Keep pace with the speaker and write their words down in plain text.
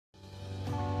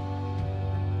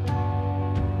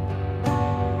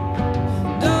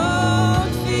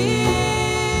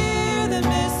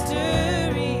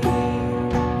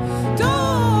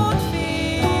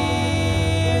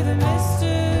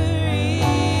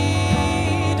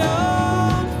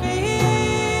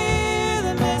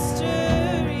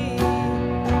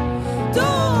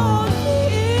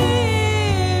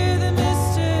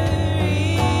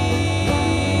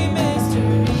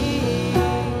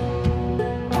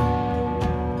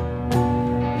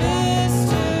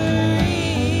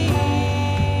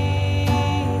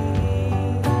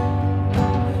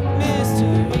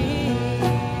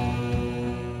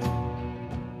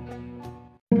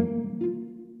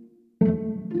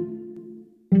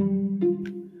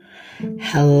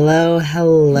Hello,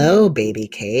 hello, baby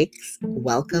cakes.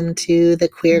 Welcome to the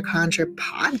Queer Conjure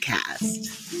podcast.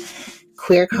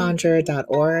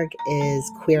 QueerConjure.org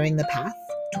is queering the path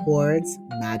towards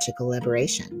magical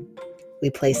liberation.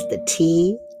 We place the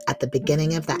T at the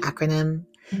beginning of the acronym.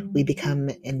 We become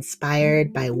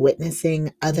inspired by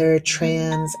witnessing other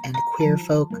trans and queer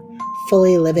folk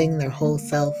fully living their whole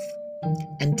self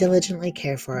and diligently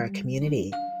care for our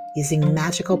community using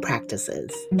magical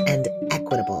practices and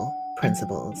equitable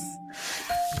principles.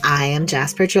 I am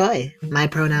Jasper Joy. My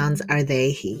pronouns are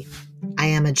they, he. I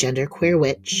am a genderqueer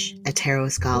witch, a tarot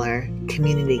scholar,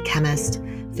 community chemist,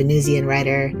 Venusian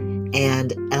writer,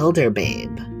 and elder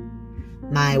babe.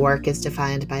 My work is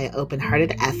defined by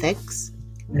open-hearted ethics,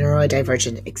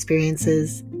 neurodivergent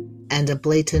experiences, and a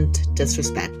blatant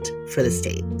disrespect for the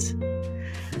state.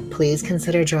 Please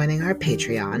consider joining our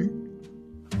Patreon,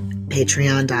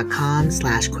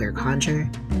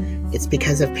 patreon.com/queerconjure. It's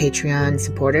because of Patreon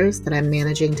supporters that I'm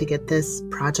managing to get this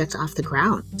project off the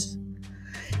ground.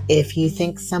 If you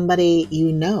think somebody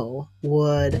you know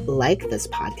would like this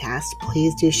podcast,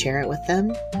 please do share it with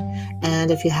them.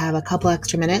 And if you have a couple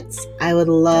extra minutes, I would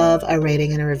love a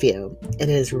rating and a review. It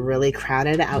is really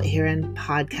crowded out here in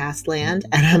podcast land,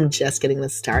 and I'm just getting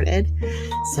this started.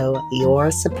 So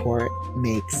your support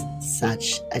makes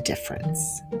such a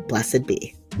difference. Blessed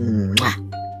be. Mwah.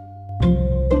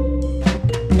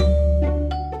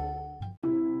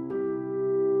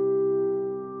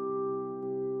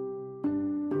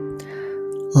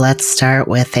 Let's start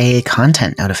with a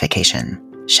content notification,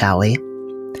 shall we?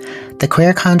 The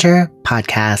Queer Conjure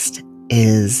podcast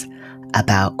is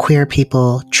about queer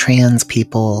people, trans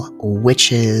people,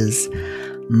 witches,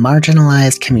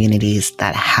 marginalized communities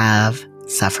that have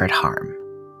suffered harm.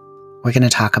 We're going to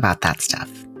talk about that stuff.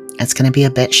 It's going to be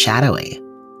a bit shadowy.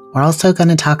 We're also going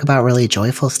to talk about really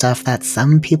joyful stuff that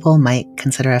some people might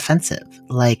consider offensive,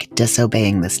 like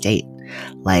disobeying the state,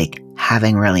 like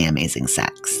having really amazing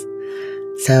sex.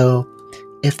 So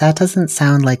if that doesn't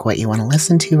sound like what you want to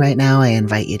listen to right now, I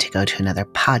invite you to go to another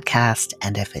podcast.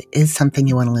 And if it is something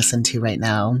you want to listen to right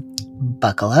now,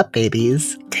 buckle up,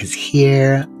 babies, because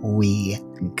here we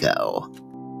go.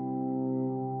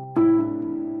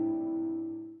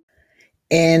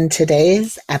 In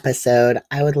today's episode,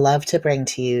 I would love to bring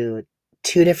to you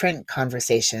two different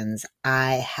conversations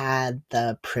I had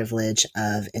the privilege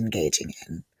of engaging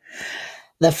in.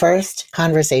 The first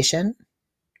conversation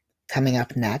coming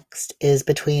up next is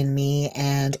between me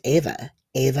and Ava.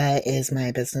 Ava is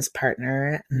my business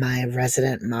partner, my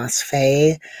resident Moss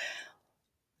Fae,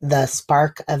 the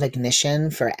spark of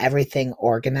ignition for everything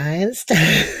organized.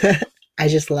 I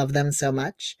just love them so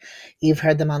much. You've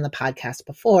heard them on the podcast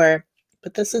before,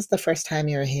 but this is the first time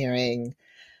you're hearing,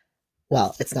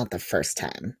 well, it's not the first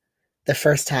time. The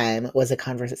first time was a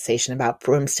conversation about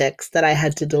broomsticks that I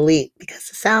had to delete because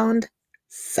the sound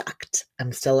sucked.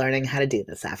 I'm still learning how to do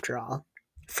this after all.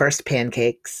 First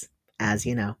pancakes, as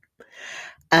you know.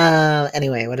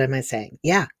 Anyway, what am I saying?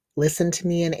 Yeah, listen to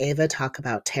me and Ava talk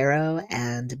about tarot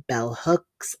and bell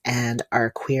hooks and our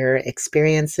queer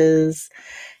experiences.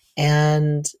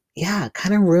 And yeah,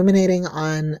 kind of ruminating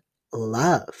on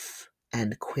love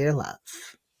and queer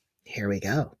love. Here we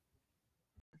go.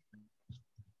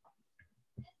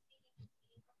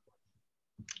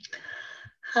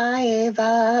 Hi,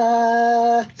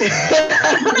 Ava.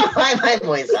 I don't know why my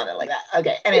voice sounded like that.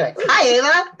 Okay, anyway. Hi,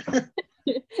 Ava.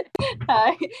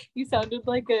 Hi. You sounded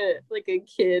like a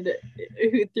kid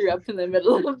who threw up in the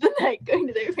middle of the night going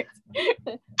to their parents.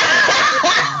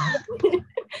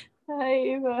 Hi,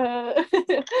 Ava.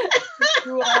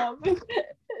 Threw up.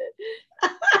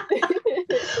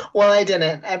 Well, I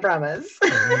didn't. I promise.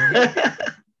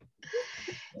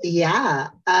 Yeah.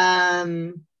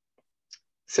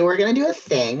 So we're going to do a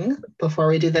thing. Before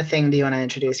we do the thing, do you want to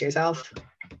introduce yourself?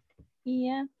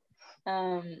 Yeah.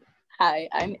 Hi,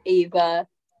 I'm Ava.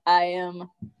 I am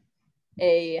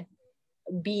a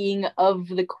being of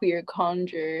the Queer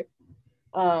Conjure,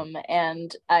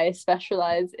 and I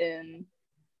specialize in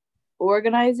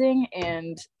organizing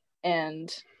and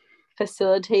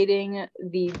facilitating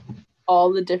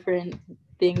all the different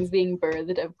things being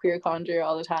birthed of Queer Conjure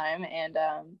all the time, and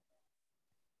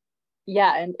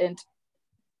and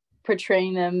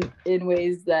portraying them in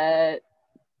ways that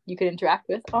you can interact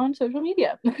with on social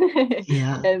media.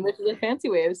 Yeah. And which is a fancy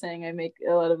way of saying I make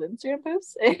a lot of Instagram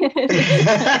posts.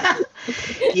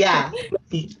 Yeah.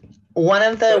 One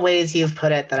of the ways you've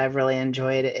put it that I've really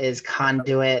enjoyed is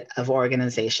conduit of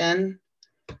organization.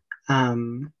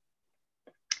 And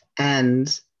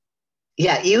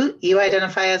yeah, you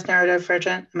identify as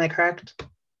neurodivergent, am I correct?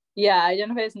 Yeah, I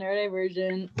identify as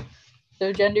neurodivergent,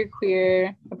 so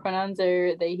genderqueer, a pronouns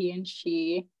are they, he, and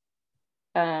she.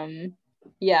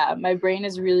 Yeah, my brain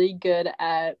is really good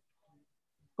at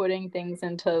putting things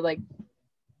into like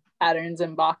patterns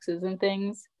and boxes and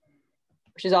things,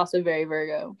 which is also very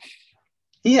Virgo.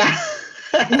 Yeah.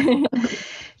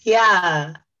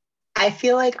 Yeah. I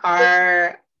feel like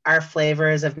our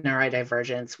flavors of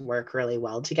neurodivergence work really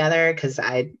well together because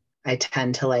I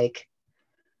tend to like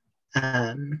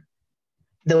the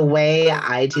way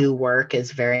I do work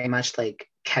is very much like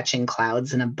catching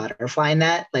clouds in a butterfly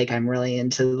net. Like I'm really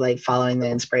into like following the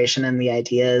inspiration and the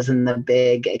ideas and the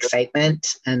big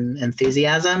excitement and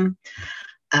enthusiasm,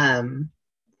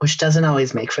 which doesn't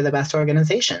always make for the best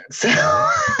organization. So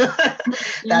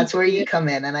that's where you come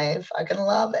in, and I fucking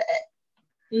love it.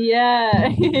 Yeah.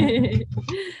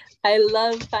 I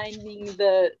love finding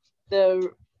the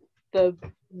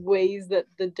ways that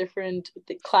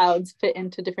the clouds fit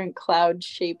into different cloud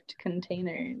shaped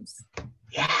containers.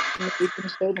 Yeah. And we can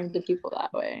show them to people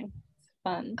that way. It's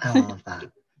fun. I love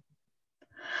that.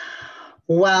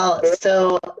 Well,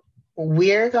 so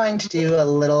we're going to do a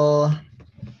little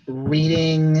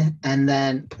reading and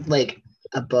then like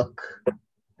a book.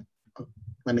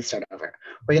 Let me start over.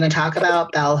 We're going to talk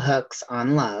about bell hooks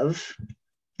on love,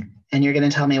 and you're going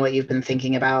to tell me what you've been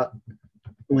thinking about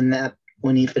when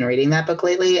you've been reading that book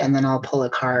lately, and then I'll pull a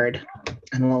card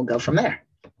and we'll go from there.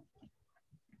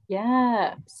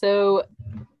 Yeah. So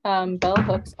bell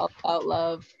hooks all about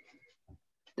love.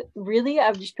 Really,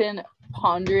 I've just been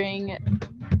pondering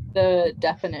the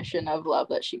definition of love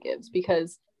that she gives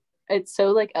because it's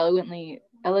so like eloquently.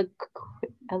 I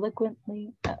feel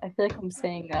like I'm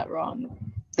saying that wrong.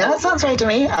 Yeah, that sounds right to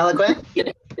me. Eloquent.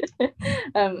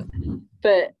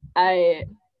 But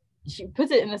she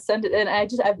puts it in a sentence, and I've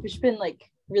just been like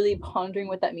really pondering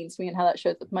what that means to me and how that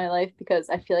shows up in my life because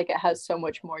I feel like it has so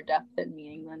much more depth and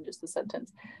meaning than just a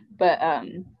sentence. But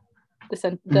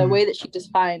the way that she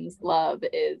defines love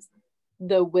is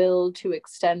the will to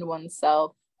extend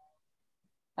oneself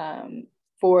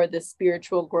for the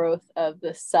spiritual growth of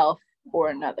the self or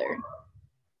another,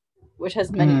 which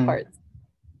has many parts.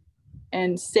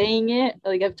 And saying it,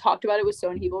 like I've talked about it with so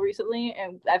many people recently,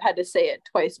 and I've had to say it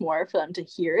twice more for them to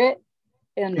hear it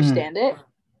and understand it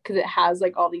because it has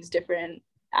like all these different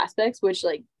aspects, which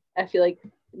like I feel like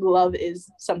love is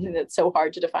something that's so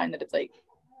hard to define that it's like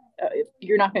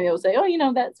you're not going to be able to say, oh, you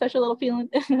know, that special little feeling.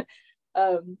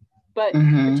 But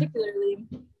particularly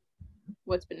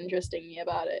what's been interesting me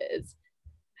about it is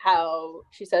how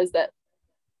she says that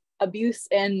abuse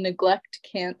and neglect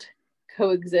can't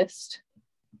coexist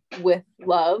with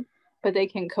love, but they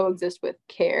can coexist with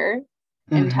care,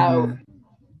 and how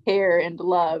care and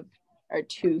love are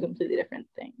two completely different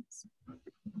things.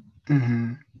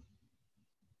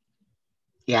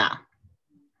 Yeah.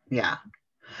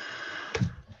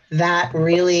 That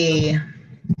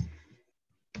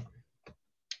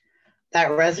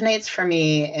resonates for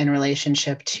me in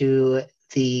relationship to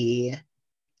the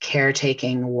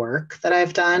caretaking work that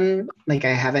I've done. Like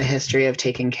I have a history of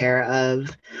taking care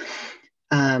of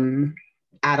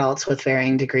adults with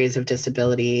varying degrees of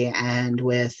disability and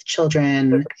with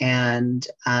children and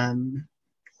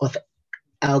with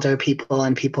elder people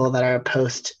and people that are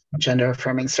post gender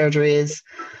affirming surgeries.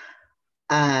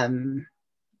 And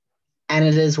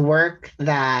it is work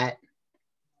that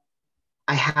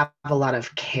I have a lot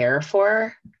of care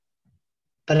for,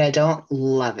 but I don't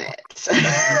love it.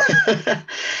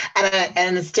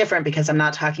 And it's different because I'm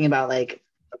not talking about like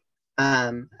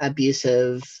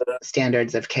abusive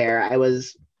standards of care. I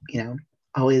was,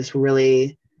 always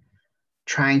really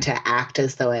trying to act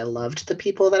as though I loved the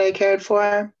people that I cared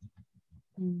for.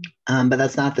 But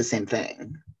that's not the same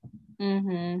thing.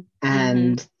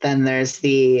 And then there's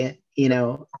the,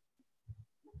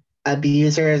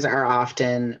 abusers are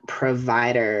often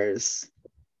providers.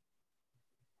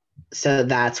 So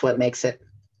that's what makes it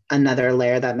another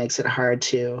layer that makes it hard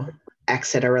to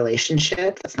exit a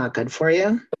relationship that's not good for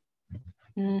you.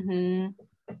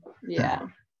 Yeah.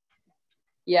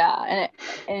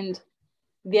 And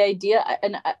the idea,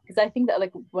 and because I think that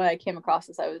like when I came across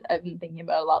this, I've been thinking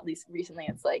about it a lot, at least recently.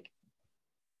 It's like,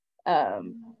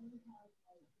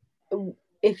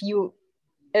 if you,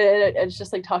 it's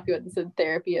just like talking about this in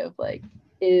therapy of like,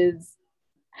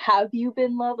 have you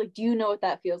been loved? Like, do you know what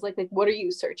that feels like? Like, what are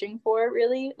you searching for,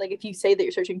 really? Like, if you say that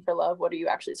you're searching for love, what are you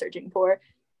actually searching for?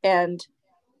 And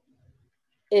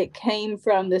it came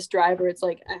from this drive where it's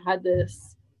like, I had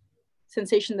this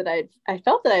sensation that I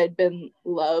felt that I had been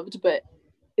loved, but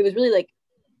it was really like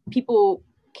people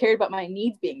cared about my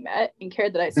needs being met and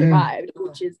cared that I survived,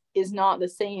 which is not the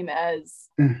same as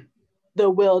the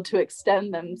will to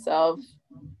extend themselves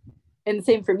And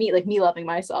same for me, like me loving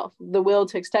myself, the will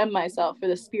to extend myself for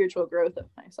the spiritual growth of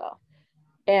myself.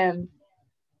 And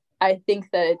I think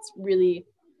that it's really,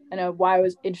 I know why I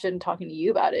was interested in talking to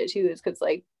you about it too, is because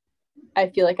like I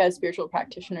feel like as spiritual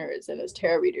practitioners and as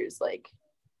tarot readers, like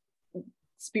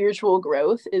spiritual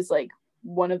growth is like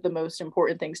one of the most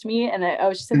important things to me. And I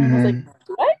was just sitting there and I was like,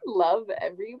 do I love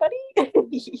everybody?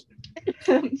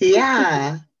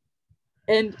 Yeah.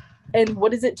 and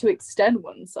what is it to extend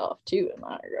oneself too in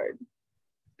that regard?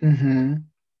 Mm-hmm.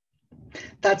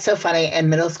 That's so funny. In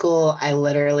middle school, I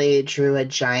literally drew a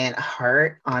giant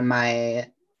heart on my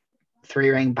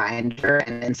 3-ring binder,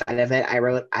 and inside of it, I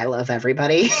wrote, "I love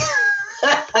everybody."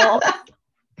 Oh,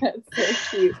 that's so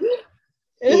cute.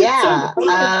 It's Yeah. so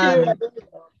cute.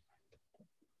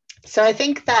 So I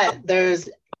think that there's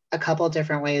a couple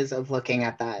different ways of looking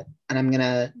at that, and I'm going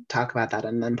to talk about that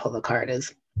and then pull the card.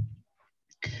 Is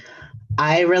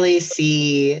I really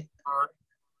see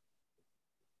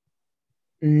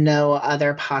no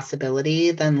other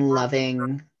possibility than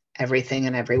loving everything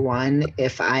and everyone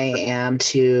if I'm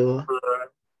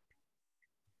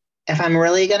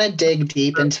really going to dig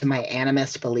deep into my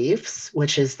animist beliefs,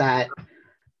 which is that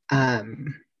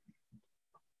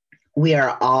we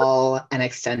are all an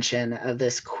extension of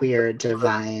this queer,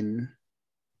 divine,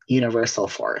 universal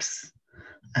force.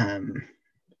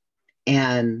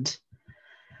 And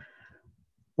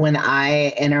when I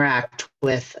interact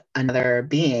with another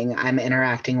being, I'm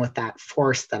interacting with that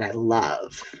force that I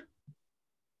love.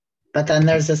 But then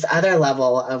there's this other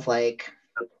level of like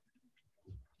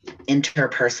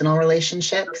interpersonal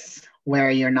relationships where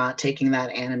you're not taking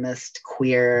that animist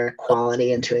queer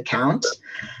quality into account.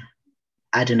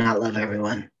 I do not love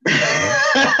everyone.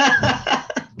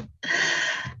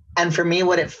 And for me,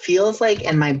 what it feels like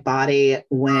in my body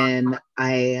when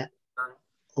I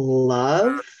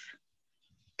love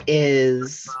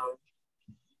is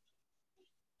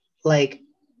like,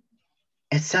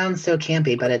 it sounds so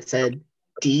campy, but it's a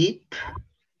deep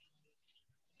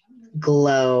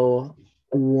glow,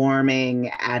 warming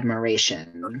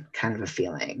admiration kind of a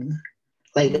feeling.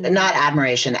 Like, not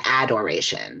admiration,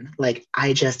 adoration. Like,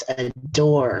 I just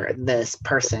adore this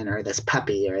person or this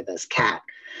puppy or this cat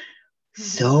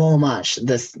so much.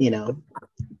 This,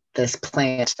 this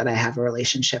plant that I have a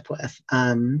relationship with.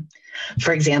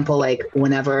 For example, like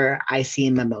whenever I see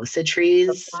mimosa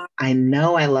trees, I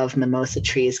know I love mimosa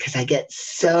trees because I get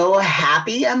so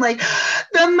happy. I'm like,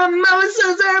 the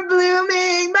mimosas are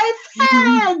blooming, my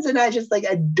friends. And I just like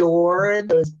adore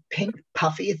those pink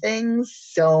puffy things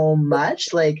so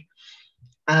much. Like,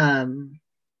 and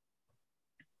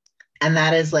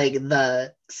that is like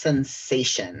the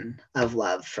sensation of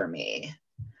love for me.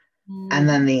 And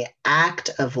then the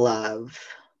act of love,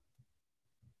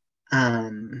 I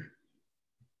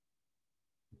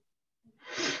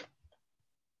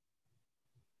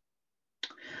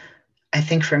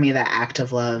think for me, the act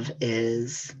of love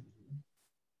is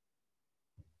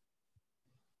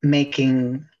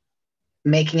making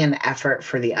an effort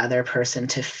for the other person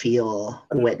to feel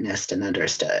witnessed and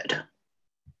understood.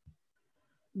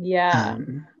 Yeah.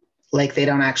 Like they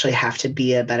don't actually have to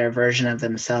be a better version of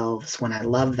themselves when I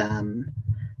love them.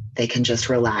 They can just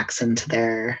relax into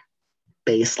their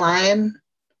baseline.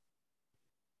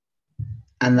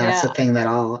 And that's the thing that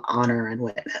I'll honor and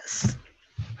witness.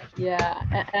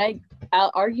 Yeah. And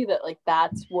I'll argue that like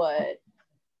that's what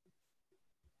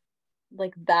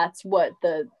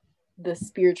the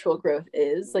spiritual growth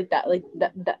is, like that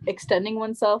extending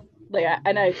oneself, like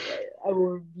I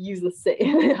will use the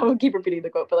same I will keep repeating the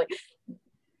quote, but like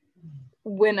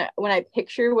when I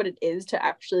picture what it is to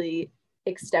actually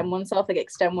extend oneself, like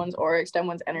extend one's aura, extend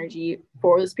one's energy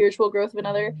for the spiritual growth of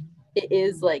another, it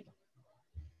is like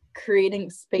creating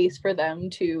space for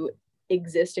them to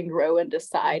exist and grow and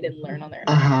decide and learn on their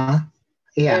own.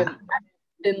 Yeah.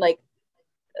 And like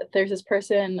there's this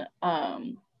person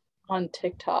on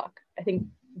TikTok, I think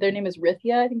their name is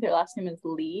Rithia, I think their last name is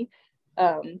Lee,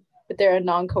 but they're a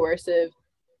non-coercive,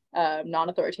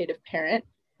 non-authoritative parent,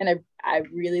 and I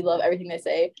really love everything they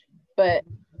say, but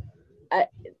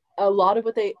a lot of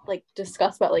what they like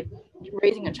discuss about like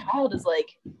raising a child is like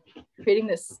creating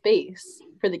this space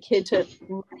for the kid to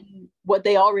learn what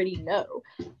they already know.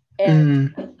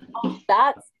 And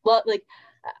that's like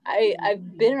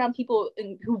I've been around people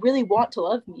who really want to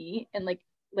love me, and like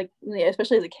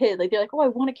especially as a kid, like they're like, oh, I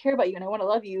want to care about you and I want to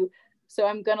love you, so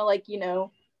I'm gonna like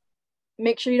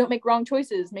make sure you don't make wrong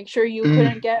choices, make sure you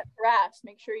couldn't get harassed,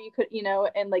 make sure you could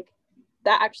and like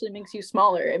that actually makes you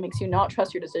smaller. It makes you not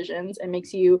trust your decisions, and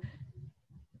makes you,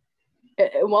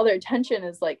 while their intention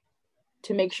is like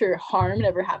to make sure harm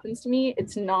never happens to me,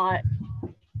 it's not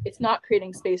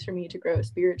creating space for me to grow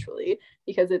spiritually,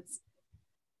 because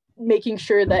making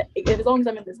sure that as long as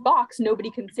I'm in this box, nobody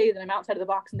can say that I'm outside of the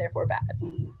box and therefore bad.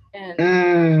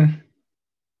 And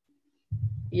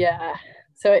yeah,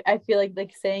 so I feel like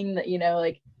saying that, you know,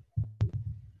 like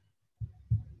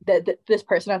that this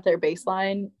person at their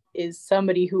baseline is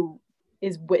somebody who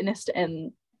is witnessed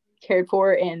and cared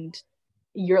for, and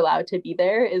you're allowed to be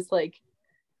there, is like,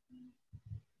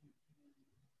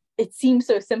 it seems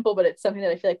so simple, but it's something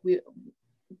that I feel like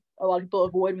a lot of people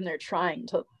avoid when they're trying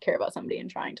to care about somebody and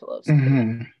trying to love somebody.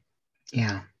 Mm-hmm.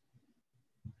 Yeah.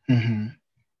 Mm-hmm.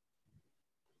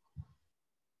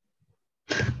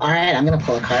 All right, I'm going to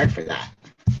pull a card for that.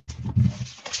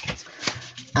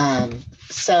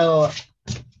 So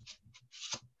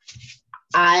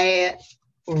I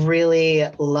really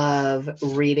love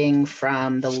reading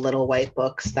from the little white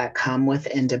books that come with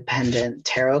independent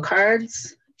tarot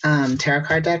cards, tarot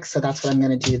card decks. So that's what I'm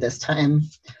going to do this time.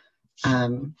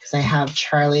 Because I have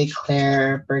Charlie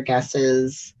Claire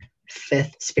Burgess's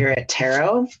Fifth Spirit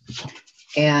Tarot.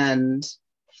 And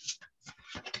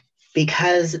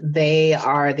because they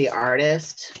are the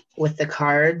artist with the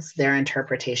cards, their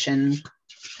interpretation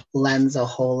lends a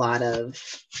whole lot of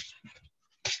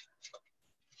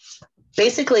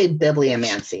basically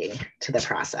bibliomancy to the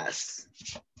process.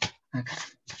 Okay.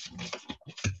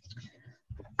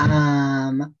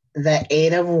 The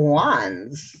Eight of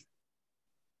Wands.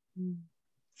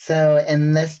 So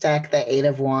in this deck, the Eight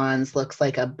of Wands looks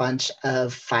like a bunch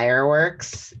of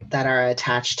fireworks that are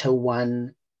attached to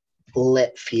one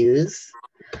lit fuse.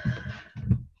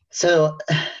 So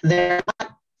there's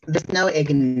no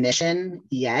ignition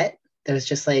yet. There's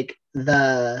just like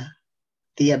the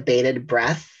abated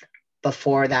breath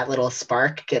before that little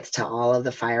spark gets to all of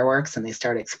the fireworks and they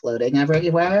start exploding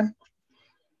everywhere,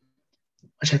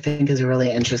 which I think is a really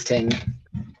interesting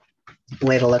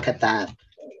way to look at that.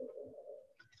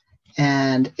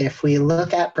 And if we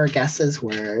look at Burgess's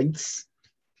words,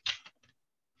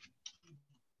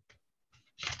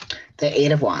 the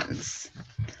Eight of Wands.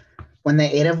 When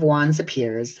the Eight of Wands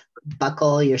appears,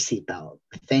 buckle your seatbelt.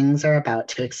 Things are about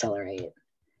to accelerate.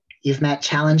 You've met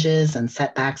challenges and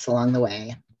setbacks along the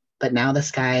way, but now the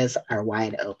skies are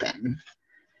wide open.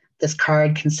 This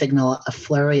card can signal a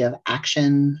flurry of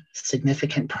action,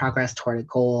 significant progress toward a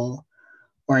goal,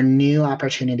 or new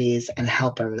opportunities and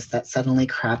helpers that suddenly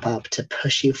crop up to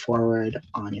push you forward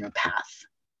on your path.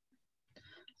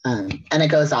 And it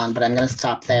goes on, but I'm going to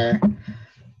stop there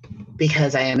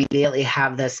because I immediately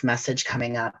have this message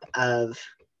coming up of,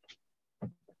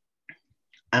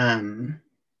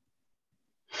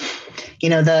 you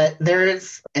know,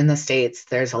 there's in the States,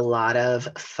 there's a lot of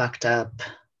fucked up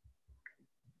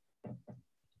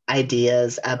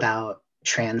ideas about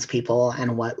trans people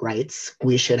and what rights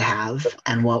we should have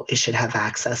and what we should have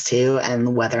access to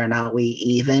and whether or not we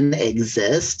even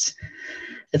exist.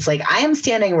 It's like, I am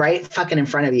standing right fucking in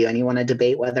front of you and you want to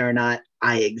debate whether or not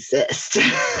I exist.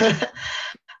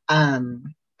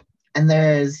 And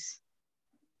there's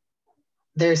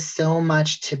so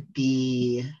much to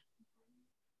be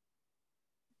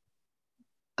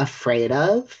afraid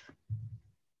of.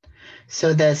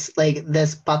 So this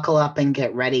buckle up and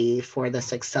get ready for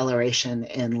this acceleration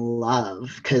in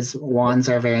love, because wands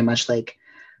are very much like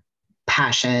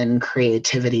passion,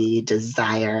 creativity,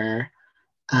 desire.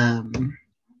 And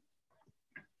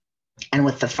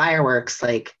with the fireworks,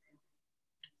 like,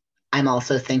 I'm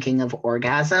also thinking of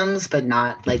orgasms, but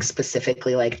not like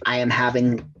specifically like I am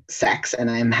having sex and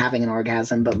I'm having an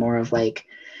orgasm, but more of like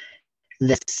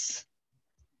this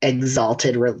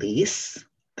exalted release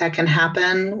that can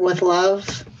happen with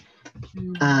love.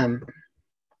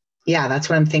 Yeah, that's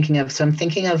what I'm thinking of. So I'm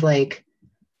thinking of like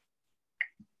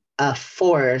a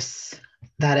force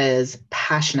that is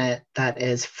passionate, that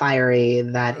is fiery,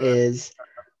 that is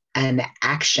an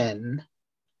action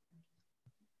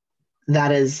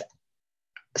that is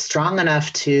strong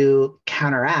enough to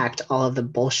counteract all of the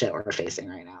bullshit we're facing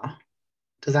right now.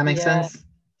 Does that make sense?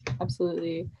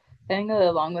 Absolutely. I think that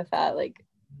along with that, like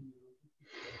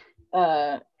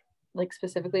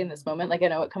specifically in this moment, like I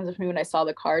know what comes up to me when I saw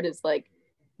the card is like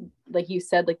you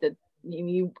said, like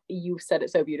you said it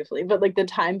so beautifully, but like the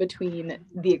time between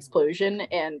the explosion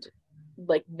and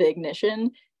like the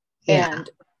ignition, and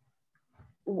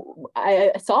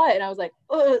I saw it and I was like,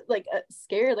 oh, like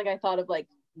scared. Like I thought of like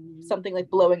something like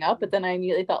blowing up, but then I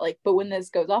immediately thought like, but when this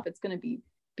goes off, it's gonna be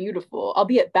beautiful,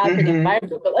 albeit bad for the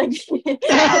environment, but like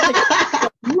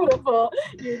beautiful,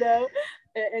 you know.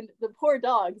 And the poor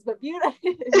dogs, but beautiful.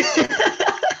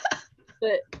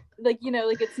 But like, you know,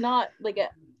 like it's not like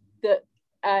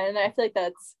and I feel like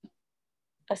that's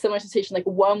a similar situation, like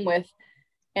one with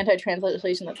anti-trans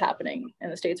legislation that's happening in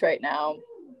the States right now.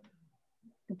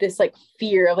 this like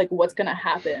fear of like what's gonna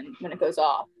happen when it goes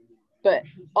off, but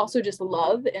also just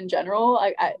love in general.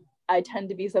 I tend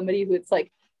to be somebody who it's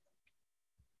like,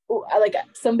 oh, like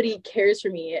somebody cares for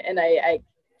me, and I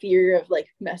fear of like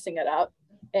messing it up,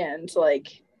 and like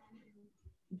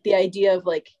the idea of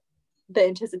like the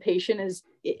anticipation is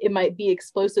it might be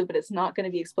explosive, but it's not going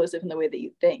to be explosive in the way that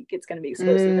you think. It's going to be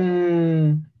explosive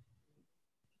and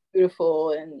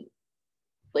beautiful and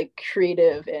like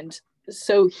creative and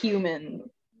so human,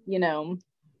 you know.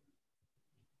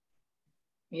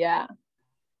 Yeah.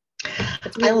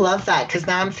 I love that, because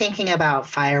now I'm thinking about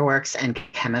fireworks and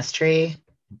chemistry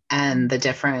and the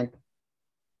different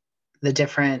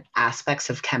aspects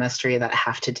of chemistry that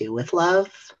have to do with love.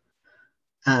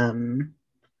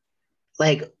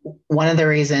 Like, one of the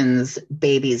reasons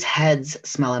babies' heads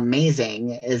smell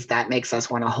amazing is that makes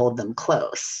us want to hold them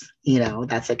close. You know,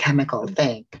 that's a chemical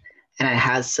thing. And it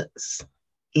has,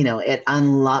 you know, it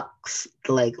unlocks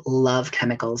like love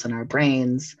chemicals in our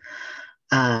brains.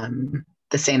 The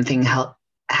same thing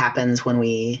happens when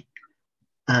we,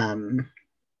 I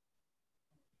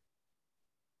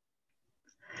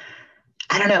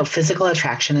don't know, physical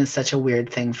attraction is such a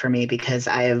weird thing for me because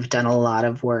I have done a lot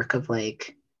of work of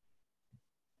like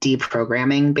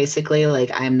deprogramming, basically. Like,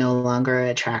 I'm no longer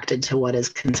attracted to what is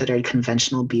considered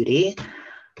conventional beauty.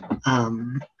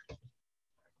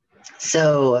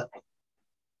 So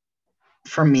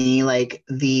for me, like,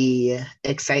 the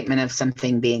excitement of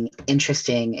something being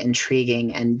interesting,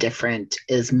 intriguing, and different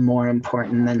is more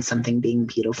important than something being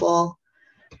beautiful.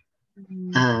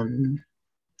 And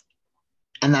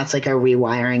that's like a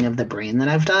rewiring of the brain that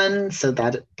I've done. So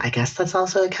that, I guess that's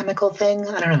also a chemical thing.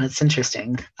 I don't know. It's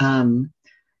interesting.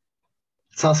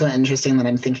 It's also interesting that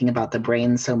I'm thinking about the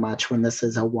brain so much when this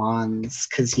is a wands,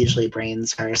 because usually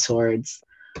brains are swords.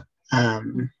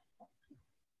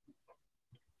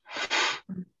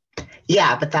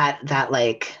 Yeah, but that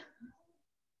like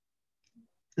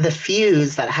the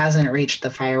fuse that hasn't reached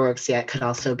the fireworks yet could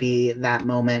also be that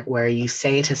moment where you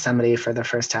say to somebody for the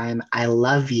first time, I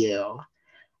love you,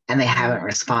 and they haven't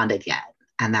responded yet.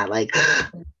 And that like, oh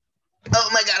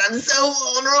my God, I'm so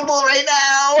vulnerable right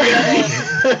now.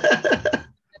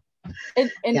 and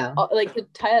yeah. Like to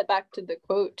tie it back to the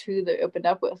quote too that opened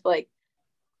up with, like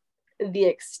the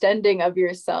extending of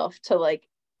yourself to like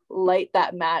light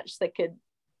that match that could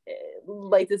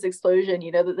light this explosion,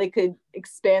 you know, that they could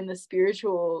expand the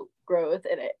spiritual growth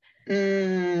in it.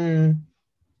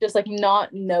 Just like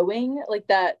not knowing, like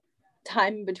that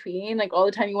time in between, like all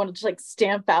the time you want to just like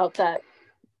stamp out that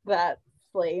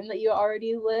flame that you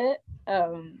already lit.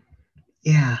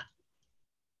 Yeah.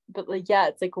 But like, yeah,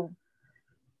 it's like,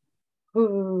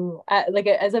 ooh, like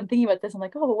as I'm thinking about this, I'm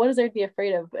like, oh, what is there to be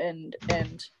afraid of? And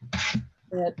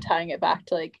tying it back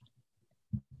to like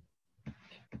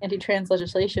anti-trans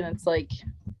legislation, it's like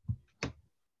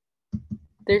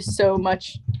there's so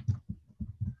much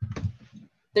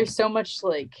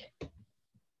like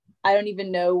I don't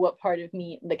even know what part of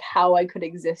me, like how I could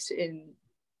exist in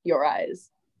your eyes.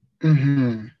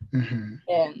 And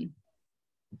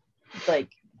like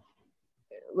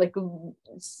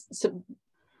so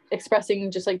expressing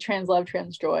just like trans love,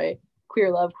 trans joy,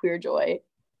 queer love, queer joy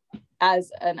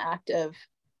as an act of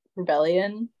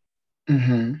rebellion.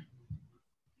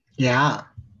 Yeah.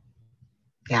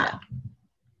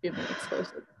 Extremely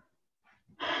explosive.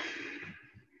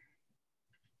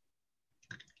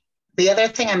 The other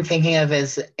thing I'm thinking of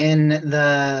is in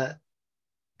the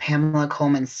Pamela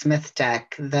Coleman Smith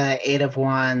deck, the Eight of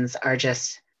Wands are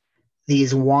just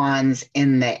these wands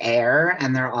in the air,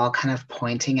 and they're all kind of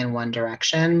pointing in one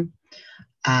direction.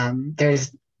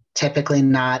 There's typically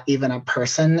not even a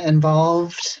person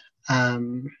involved.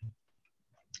 So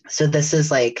this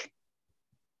is like,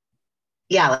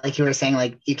 yeah, like you were saying,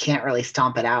 like you can't really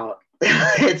stomp it out.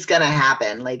 It's going to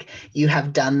happen. Like, you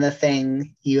have done the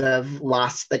thing, you have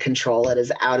lost the control. It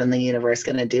is out in the universe,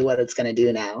 going to do what it's going to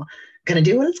do now. Going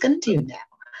to do what it's going to do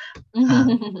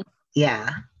now.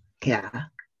 Yeah.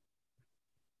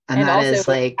 And that is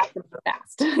like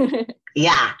fast.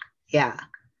 yeah.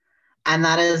 And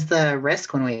that is the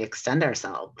risk when we extend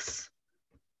ourselves.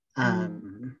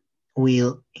 We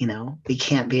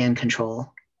can't be in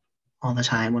control all the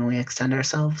time when we extend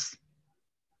ourselves.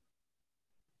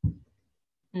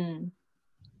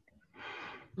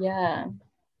 Yeah,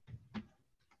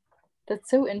 that's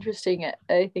so interesting.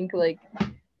 I think like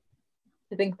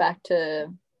to think back to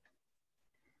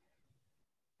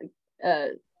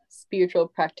spiritual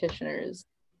practitioners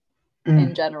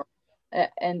in general,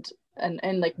 and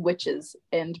like witches,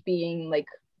 and being like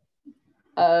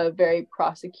a very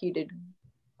prosecuted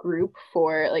group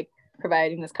for like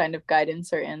providing this kind of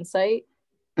guidance or insight.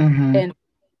 And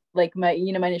like my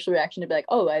initial reaction to be like,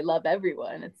 oh, I love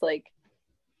everyone. It's like,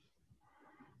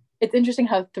 it's interesting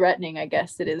how threatening, I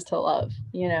guess, it is to love,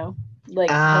 like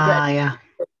how threatening Yeah.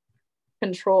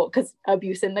 control, because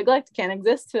abuse and neglect can't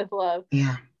exist with love.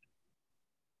 Yeah.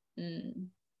 Mm.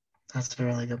 That's a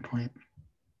really good point.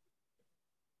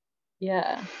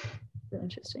 Yeah.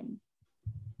 Interesting.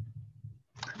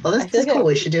 Well, this is cool.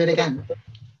 We should do it again.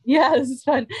 Yeah, this is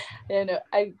fun. And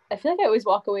I feel like I always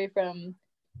walk away from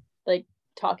like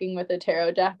talking with a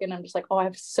tarot deck and I'm just like, oh, I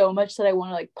have so much that I want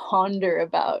to like ponder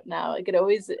about now. Like it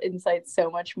always incites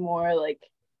so much more. Like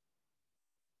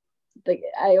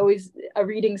I always, a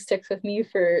reading sticks with me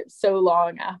for so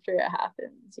long after it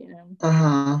happens,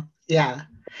 Yeah.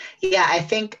 I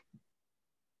think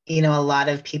a lot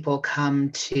of people come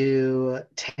to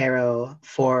tarot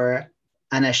for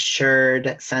an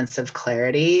assured sense of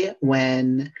clarity,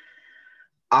 when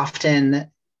often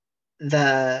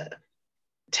the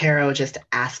tarot just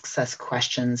asks us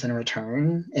questions in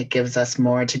return. It gives us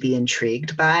more to be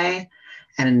intrigued by,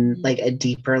 and like a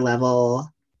deeper level.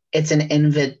 It's an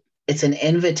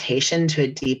invitation to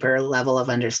a deeper level of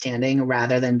understanding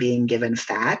rather than being given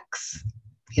facts,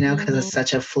 because it's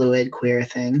such a fluid, queer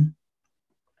thing.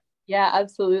 Yeah,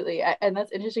 absolutely. And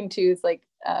that's interesting too. It's like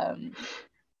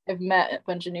I've met a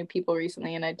bunch of new people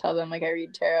recently and I tell them like I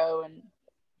read tarot and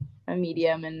a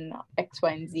medium and X,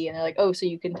 Y, and Z, and they're like, oh, so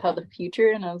you can tell the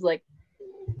future? And I was like,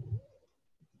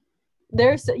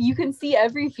 you can see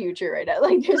every future right now.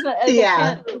 Like there's not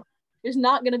there's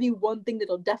not gonna be one thing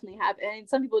that'll definitely happen. And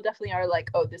some people definitely are like,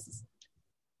 oh, this is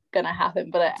gonna happen.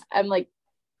 But I'm like,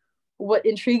 what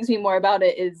intrigues me more about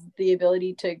it is the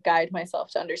ability to guide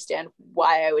myself to understand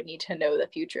why I would need to know the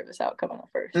future of this outcome in the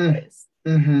first place.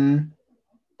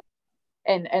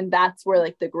 And that's where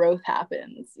like the growth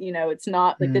happens. It's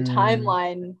not like the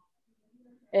timeline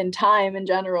and time in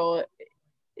general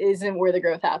isn't where the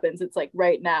growth happens. It's like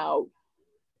right now,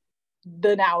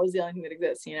 the now is the only thing that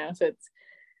exists, so it's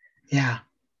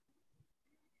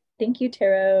thank you,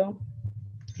 tarot.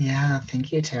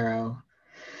 Thank you, tarot.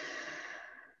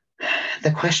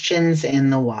 The questions in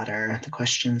the water, the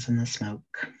questions in the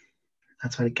smoke,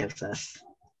 that's what it gives us.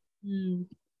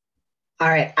 All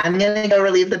right, I'm gonna go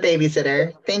relieve the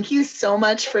babysitter. Thank you so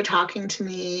much for talking to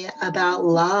me about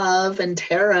love and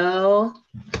tarot.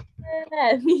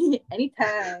 Yeah,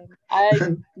 anytime.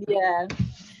 I'm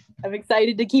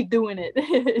excited to keep doing it.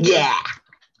 Yeah.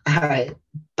 All right.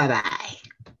 Bye-bye.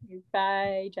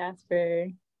 Bye, Jasper.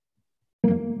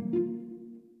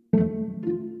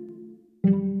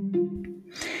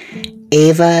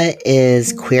 Ava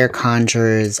is Queer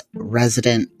Conjure's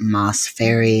resident moss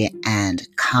fairy and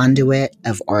conduit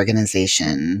of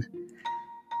organization,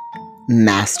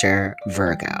 Master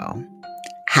Virgo.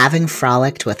 Having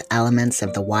frolicked with elements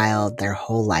of the wild their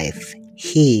whole life,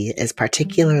 he is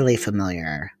particularly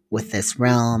familiar with this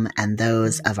realm and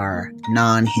those of our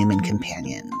non-human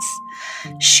companions.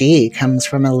 She comes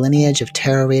from a lineage of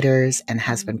tarot readers and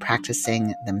has been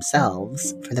practicing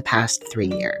themselves for the past 3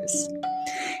 years.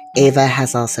 Ava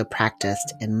has also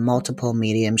practiced in multiple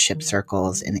mediumship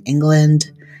circles in England,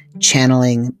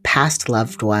 channeling past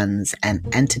loved ones and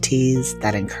entities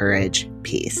that encourage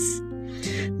peace.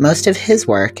 Most of his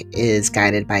work is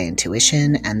guided by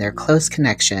intuition and their close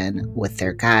connection with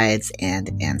their guides and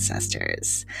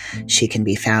ancestors. She can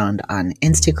be found on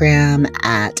Instagram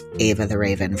at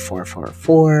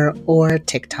AvaTheRaven444 or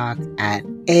TikTok at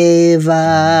Ava_.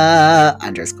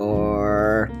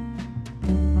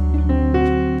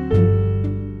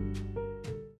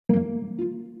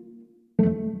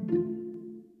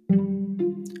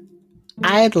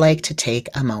 I'd like to take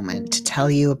a moment to tell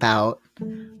you about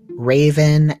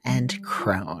Raven and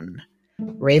Crone.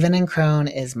 Raven and Crone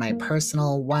is my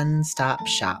personal one-stop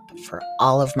shop for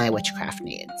all of my witchcraft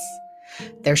needs.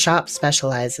 Their shop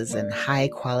specializes in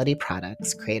high-quality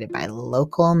products created by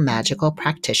local magical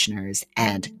practitioners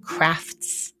and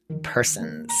crafts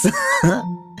persons.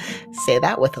 Say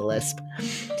that with a lisp.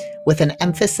 With an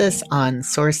emphasis on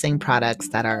sourcing products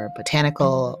that are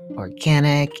botanical,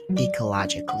 organic,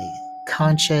 ecologically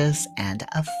conscious, and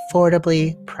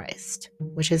affordably priced,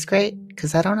 which is great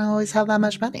because I don't always have that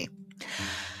much money.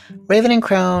 Raven and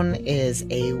Crone is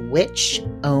a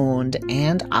witch-owned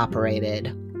and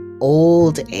operated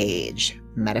old age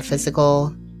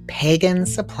metaphysical pagan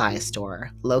supply store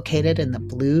located in the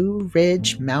Blue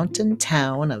Ridge mountain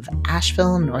town of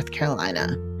Asheville, North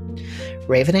Carolina.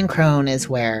 Raven and Crone is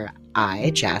where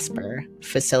I, Jasper,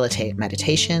 facilitate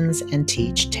meditations and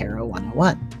teach Tarot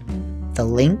 101. The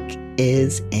link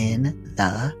is in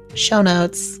the show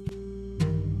notes.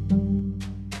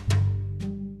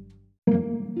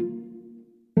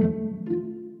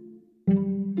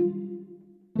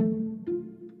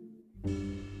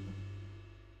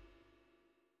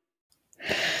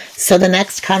 So the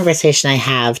next conversation I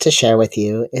have to share with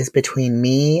you is between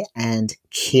me and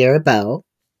Kier Bow,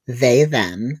 they,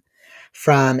 them,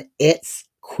 from It's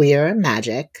Queer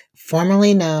Magic,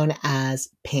 formerly known as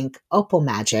Pink Opal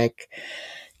Magic.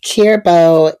 Kier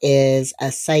Bow is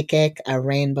a psychic, a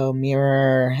rainbow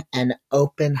mirror, an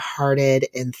open hearted,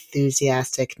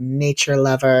 enthusiastic nature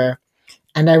lover.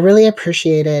 And I really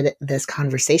appreciated this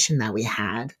conversation that we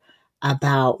had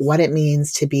about what it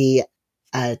means to be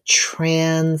a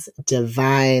trans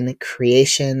divine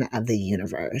creation of the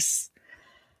universe.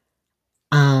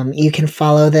 You can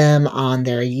follow them on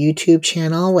their YouTube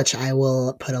channel, which I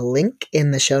will put a link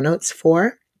in the show notes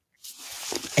for.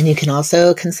 And you can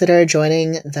also consider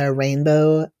joining the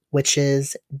Rainbow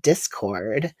Witches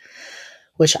Discord,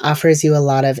 which offers you a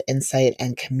lot of insight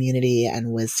and community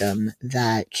and wisdom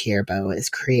that Kierbo is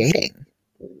creating.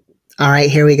 All right,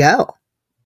 here we go.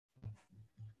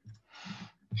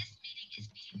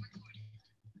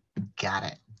 Got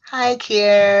it. Hi,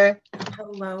 Kier.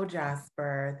 Hello,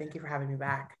 Jasper. Thank you for having me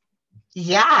back.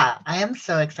 Yeah, I am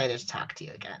so excited to talk to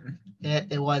you again.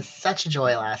 It was such a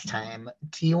joy last time.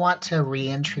 Do you want to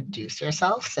reintroduce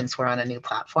yourself since we're on a new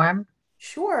platform?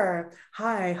 Sure.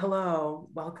 Hi, hello,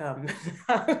 welcome.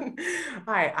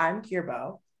 Hi, I'm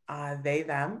Kirbo. They,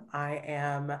 them. I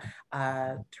am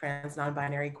a trans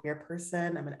non-binary queer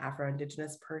person. I'm an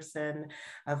Afro-Indigenous person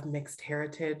of mixed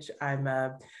heritage. I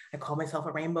call myself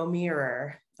a rainbow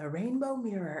mirror,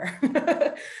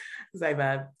 because I'm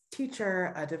a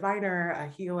teacher, a diviner, a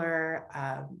healer,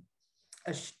 a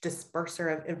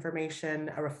disperser of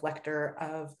information, a reflector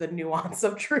of the nuance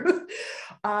of truth,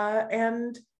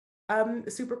 and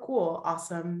super cool,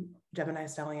 awesome Gemini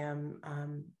stellium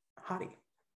hottie.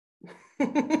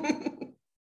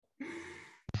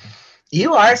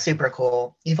 You are super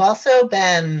cool. You've also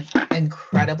been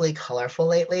incredibly colorful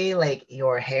lately, like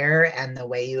your hair and the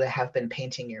way you have been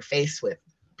painting your face with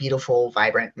beautiful,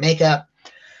 vibrant makeup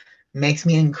makes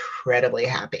me incredibly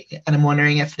happy. And I'm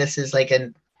wondering if this is like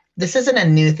this isn't a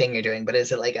new thing you're doing, but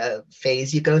is it like a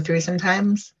phase you go through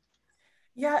sometimes?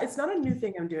 Yeah, it's not a new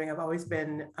thing I'm doing. I've always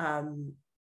been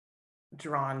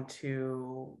drawn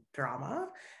to drama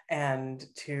and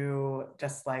to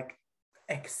just like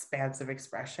expansive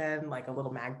expression, like a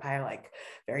little magpie, like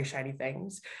very shiny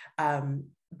things.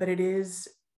 But it is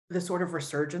the sort of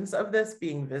resurgence of this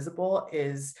being visible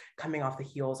is coming off the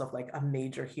heels of like a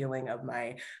major healing of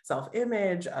my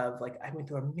self-image, of like I went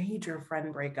through a major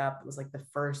friend breakup. It was like the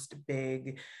first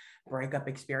big breakup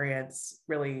experience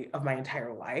really of my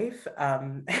entire life.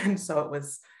 And so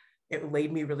it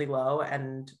laid me really low,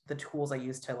 and the tools I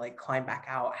used to like climb back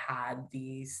out had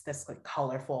this like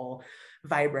colorful,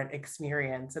 vibrant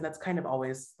experience. And that's kind of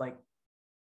always like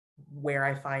where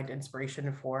I find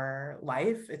inspiration for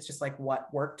life. It's just like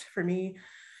what worked for me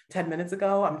 10 minutes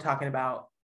ago, I'm talking about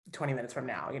 20 minutes from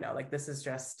now, like this is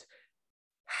just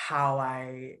how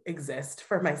I exist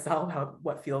for myself,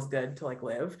 what feels good to like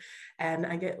live. And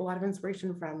I get a lot of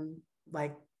inspiration from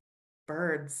like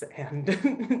birds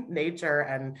and nature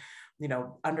and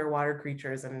underwater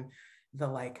creatures and the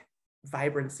like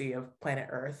vibrancy of planet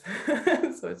Earth.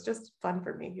 So it's just fun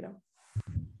for me.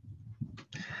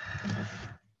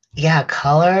 Yeah,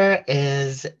 color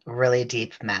is really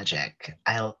deep magic.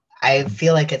 I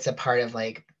feel like it's a part of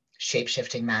like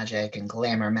shape-shifting magic and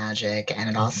glamour magic, and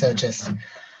it also just,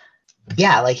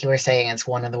 yeah, like you were saying, it's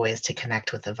one of the ways to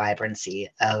connect with the vibrancy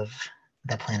of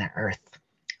the planet Earth.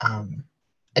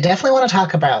 I definitely want to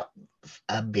talk about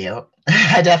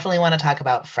I definitely want to talk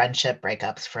about friendship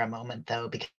breakups for a moment, though,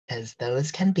 because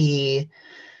those can be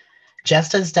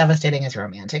just as devastating as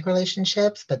romantic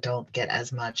relationships, but don't get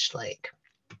as much like.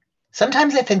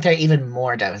 Sometimes I think they're even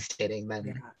more devastating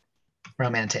than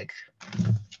romantic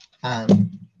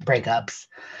breakups,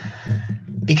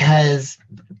 because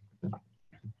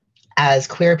as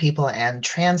queer people and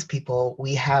trans people,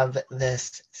 we have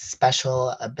this special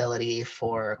ability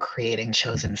for creating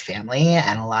chosen family,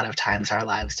 and a lot of times our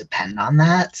lives depend on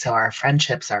that. So our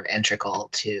friendships are integral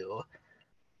to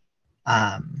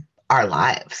our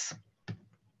lives.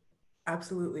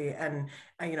 Absolutely. And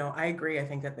I agree. I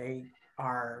think that they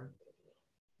are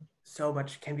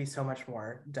can be so much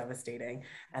more devastating,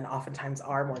 and oftentimes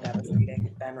are more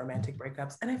devastating than romantic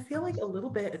breakups. And I feel like a little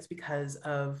bit it's because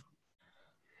of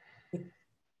the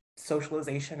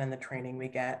socialization and the training we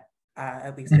get,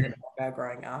 at least in America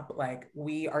growing up. Like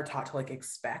we are taught to like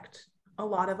expect a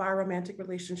lot of our romantic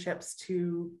relationships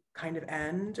to kind of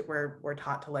end. We're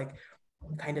taught to like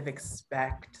kind of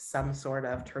expect some sort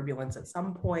of turbulence at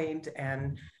some point.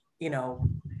 And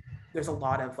there's a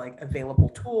lot of like available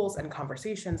tools and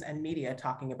conversations and media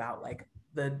talking about like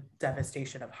the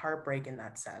devastation of heartbreak in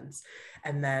that sense.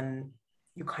 And then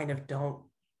you kind of don't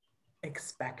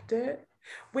expect it,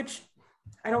 which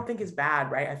I don't think is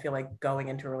bad, right? I feel like going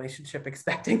into a relationship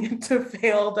expecting it to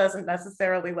fail doesn't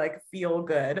necessarily like feel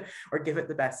good or give it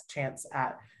the best chance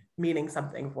at meaning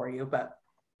something for you. But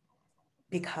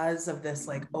because of this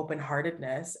like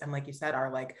open-heartedness and, like you said,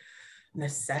 our like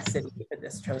necessity for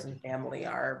this chosen family,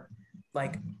 are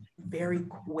like very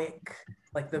quick,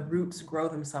 like the roots grow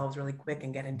themselves really quick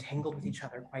and get entangled with each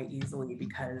other quite easily,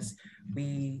 because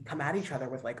we come at each other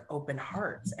with like open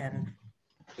hearts. And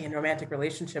in romantic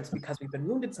relationships, because we've been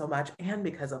wounded so much, and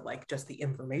because of like just the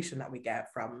information that we get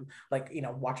from like, you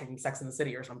know, watching Sex in the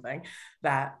City or something,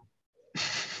 that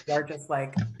we're just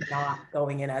like not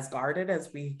going in as guarded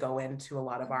as we go into a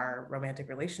lot of our romantic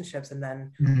relationships. And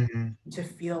then to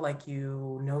feel like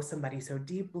you know somebody so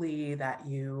deeply, that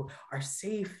you are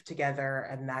safe together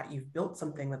and that you've built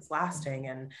something that's lasting,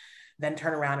 and then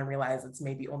turn around and realize it's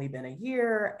maybe only been a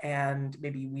year, and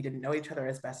maybe we didn't know each other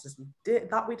as best as we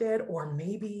thought we did, or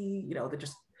maybe, you know, the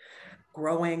just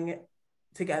growing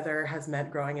together has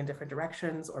meant growing in different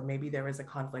directions, or maybe there was a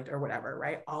conflict or whatever,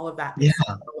 right? All of that is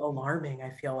Yeah. so alarming, I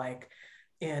feel like,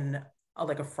 in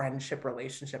like a friendship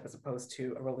relationship as opposed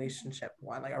to a relationship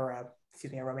one, like, or a,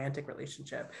 excuse me, a romantic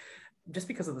relationship, just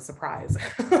because of the surprise.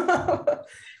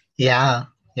 Yeah.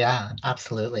 Yeah,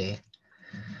 absolutely.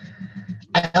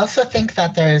 I also think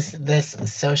that there's this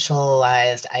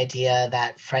socialized idea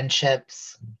that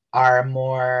friendships are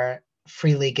more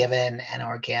freely given and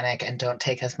organic and don't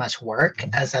take as much work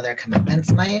as other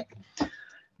commitments might,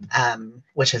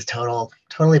 which is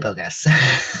totally bogus.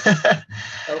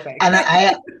 Okay. And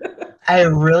I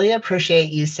really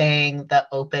appreciate you saying the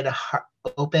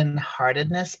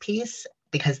open-heartedness piece,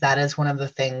 because that is one of the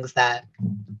things that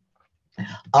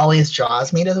always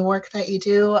draws me to the work that you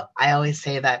do. I always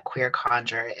say that Queer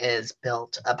Conjure is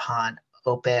built upon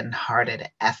open-hearted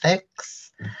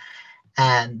ethics.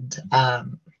 And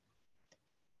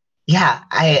yeah,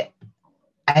 I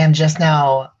am just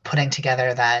now putting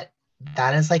together that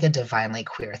that is like a divinely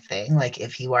queer thing. Like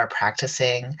if you are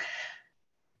practicing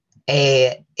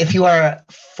if you are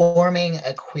forming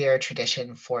a queer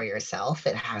tradition for yourself,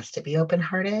 it has to be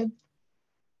open-hearted.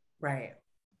 Right.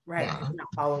 Right. Because Yeah. you're not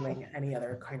following any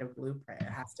other kind of blueprint. It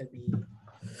has to be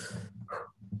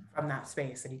from that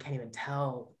space, and you can't even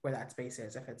tell where that space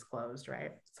is if it's closed,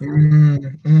 right? It's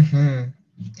hard. Mm-hmm.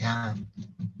 Yeah.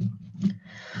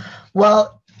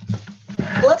 Well,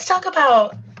 let's talk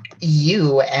about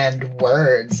you and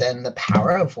words and the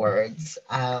power of words.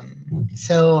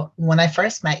 So when I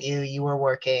first met you, you were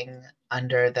working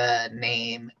under the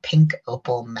name Pink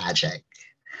Opal Magic.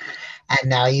 And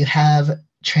now you have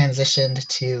transitioned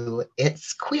to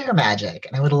It's Queer Magic.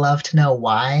 And I would love to know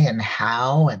why and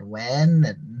how and when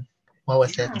and what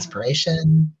was the Yeah.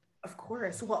 inspiration. Of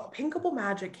course. Well, Pinkable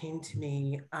Magic came to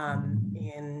me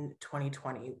in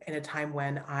 2020, in a time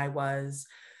when I was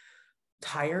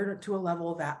tired to a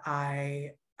level that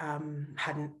I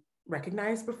hadn't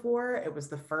recognized before. It was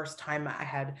the first time I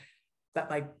had that,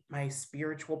 like, my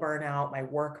spiritual burnout, my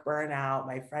work burnout,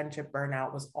 my friendship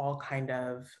burnout was all kind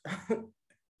of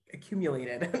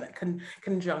accumulated,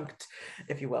 conjunct,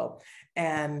 if you will.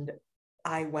 And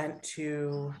I went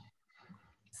to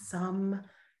some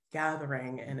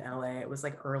gathering in LA. It was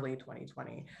like early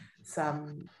 2020,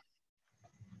 some,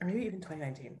 or maybe even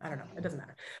 2019. I don't know. It doesn't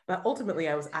matter. But ultimately,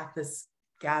 I was at this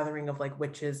gathering of like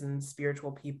witches and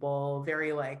spiritual people,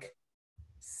 very like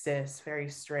cis, very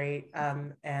straight.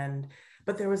 And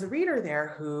but there was a reader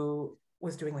there who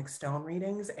was doing like stone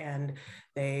readings, and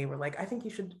they were like, I think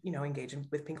you should, you know, engage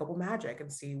with pink opal magic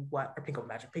and see what, or pink opal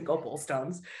magic, pink opal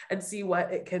stones, and see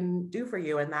what it can do for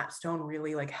you. And that stone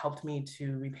really like helped me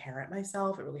to reparent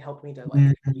myself. It really helped me to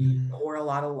like Mm-hmm. pour a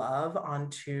lot of love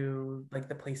onto like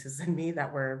the places in me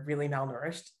that were really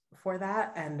malnourished for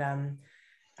that. And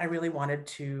I really wanted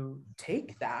to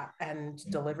take that and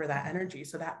deliver that energy.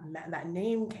 So that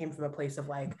name came from a place of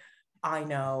like, I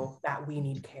know that we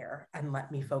need care, and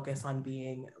let me focus on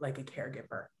being like a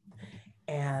caregiver.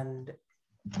 And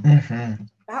Mm-hmm.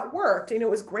 that worked, and it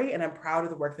was great. And I'm proud of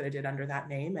the work that I did under that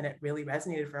name. And it really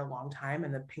resonated for a long time.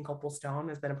 And the pink opal stone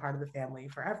has been a part of the family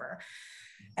forever.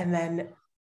 And then,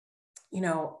 you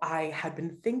know, I had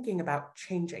been thinking about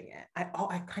changing it.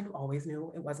 I kind of always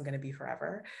knew it wasn't going to be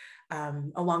forever.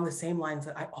 Along the same lines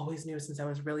that I always knew since I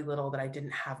was really little that I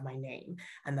didn't have my name,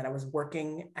 and that I was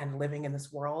working and living in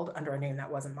this world under a name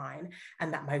that wasn't mine.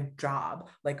 And that my job,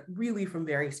 like really from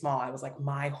very small, I was like,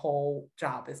 my whole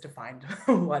job is to find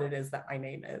what it is that my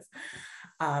name is.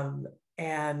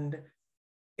 And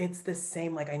it's the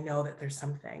same, like, I know that there's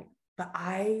something, but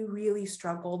I really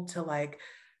struggled to like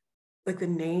the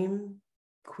name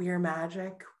queer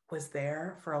magic was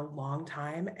there for a long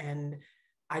time, and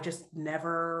I just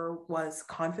never was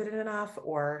confident enough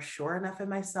or sure enough in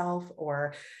myself,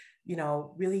 or, you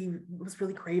know, really was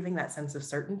really craving that sense of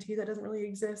certainty that doesn't really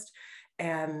exist.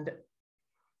 And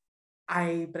so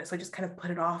I just kind of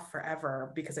put it off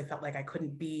forever because I felt like I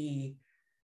couldn't be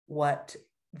what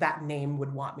that name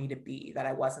would want me to be, that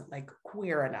I wasn't like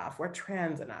queer enough or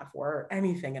trans enough or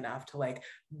anything enough to like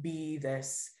be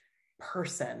this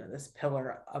person, this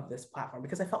pillar of this platform,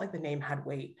 because I felt like the name had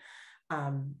weight.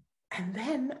 And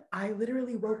then I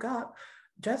literally woke up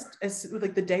just as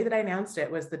like the day that I announced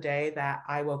it was the day that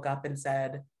I woke up and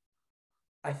said,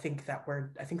 I think that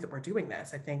we're doing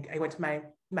this. I think I went to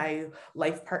my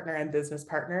life partner and business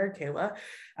partner, Kayla,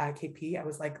 KP. I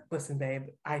was like, listen, babe,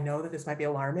 I know that this might be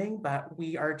alarming, but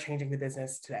we are changing the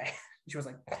business today. She was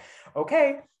like,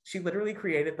 okay. She literally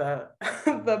created the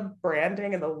the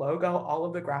branding and the logo, all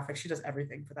of the graphics. She does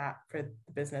everything for the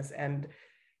business. And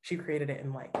she created it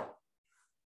in like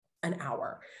an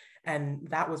hour. And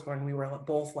that was when we were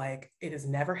both like, it has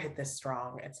never hit this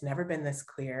strong. It's never been this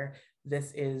clear.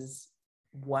 This is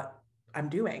what I'm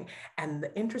doing. And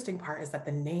the interesting part is that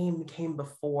the name came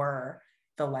before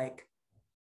the like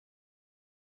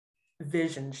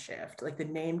vision shift. Like the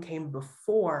name came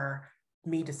before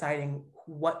me deciding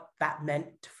what that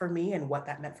meant for me and what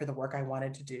that meant for the work I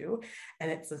wanted to do.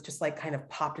 And it's just like kind of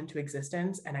popped into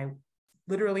existence. And I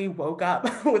literally woke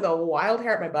up with a wild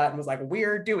hair at my butt and was like,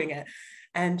 we're doing it,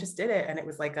 and just did it. And it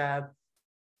was like a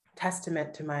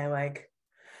testament to my like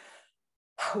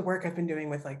work I've been doing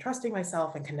with like trusting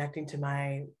myself and connecting to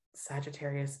my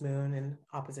Sagittarius moon in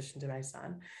opposition to my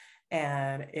sun.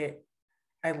 And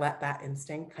I let that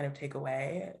instinct kind of take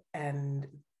away. And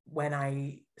when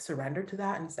I surrendered to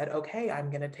that and said, okay, I'm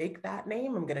going to take that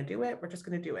name, I'm going to do it, we're just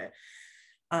going to do it.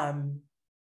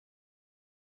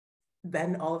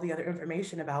 Then all of the other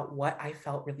information about what I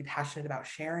felt really passionate about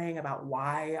sharing, about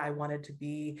why I wanted to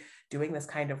be doing this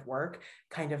kind of work,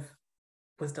 kind of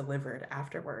was delivered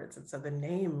afterwards. And so the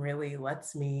name really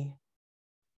lets me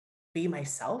be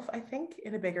myself, I think,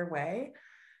 in a bigger way.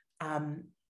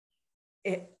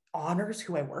 It honors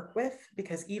who I work with,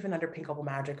 because even under Pink Opal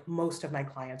Magic, most of my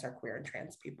clients are queer and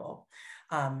trans people.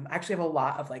 I actually have a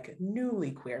lot of like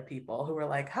newly queer people who are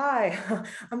like, hi,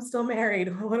 I'm still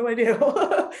married. What do I do?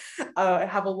 I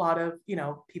have a lot of, you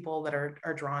know, people that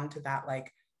are drawn to that.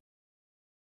 Like,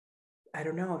 I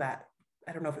don't know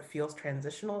if it feels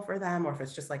transitional for them or if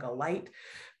it's just like a light,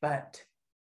 but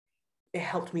it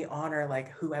helped me honor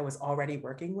like who I was already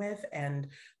working with and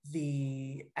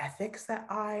the ethics that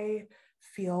I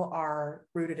feel are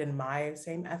rooted in my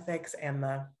same ethics. And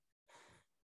I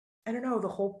don't know, the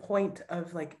whole point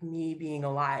of like me being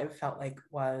alive felt like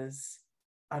was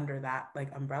under that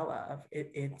like umbrella of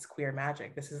it's queer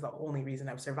magic. This is the only reason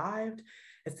I've survived.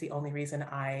 It's the only reason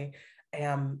I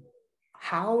am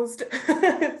housed.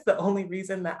 It's the only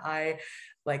reason that I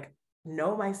like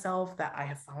know myself, that I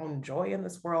have found joy in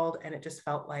this world. And it just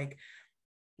felt like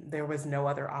there was no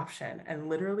other option. And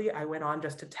literally I went on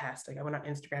just to test. Like I went on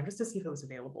Instagram just to see if it was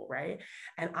available, right?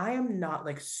 And I am not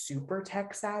like super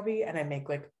tech savvy, and I make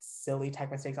like silly tech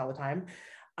mistakes all the time.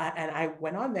 And I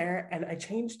went on there and I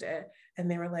changed it, and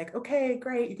they were like, okay,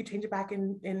 great, you could change it back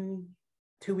in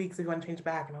 2 weeks if you want to change it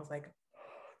back. And I was like,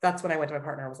 that's when I went to my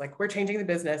partner. I was like, we're changing the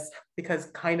business, because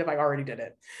kind of I already did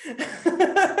it.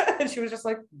 And she was just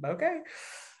like, okay.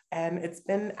 And it's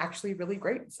been actually really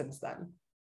great since then.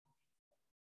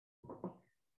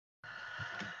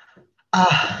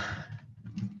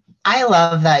 I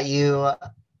love that you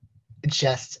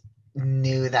just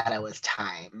knew that it was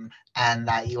time and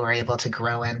that you were able to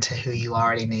grow into who you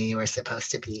already knew you were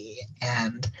supposed to be.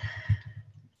 And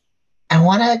I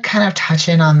want to kind of touch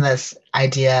in on this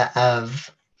idea of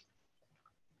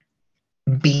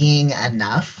being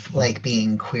enough, like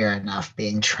being queer enough,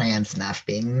 being trans enough,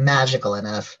 being magical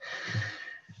enough,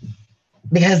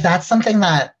 because that's something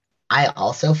that I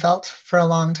also felt for a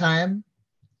long time.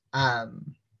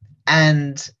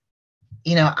 And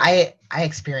you know, I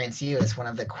experience you as one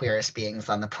of the queerest beings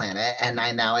on the planet, and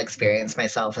I now experience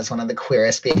myself as one of the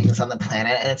queerest beings on the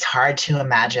planet. And it's hard to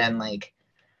imagine like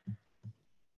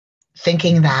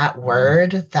thinking that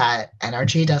word, that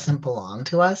energy doesn't belong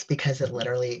to us, because it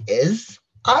literally is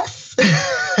us.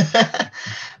 I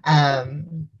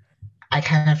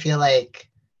kind of feel like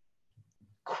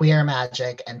queer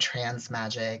magic and trans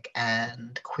magic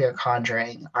and queer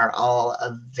conjuring are all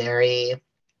a very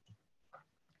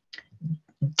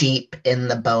deep in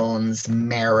the bones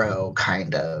marrow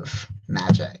kind of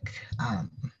magic.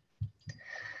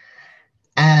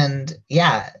 And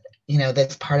yeah, you know,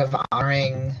 this part of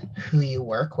honoring who you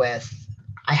work with,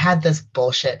 I had this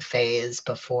bullshit phase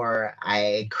before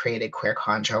I created Queer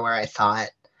Conjure where I thought,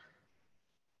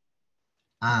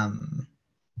 um,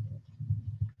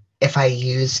 if I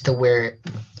used the word,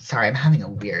 sorry, I'm having a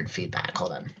weird feedback.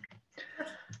 Hold on.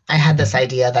 I had this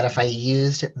idea that if I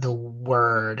used the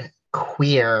word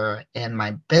queer in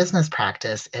my business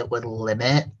practice, it would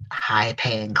limit high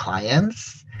paying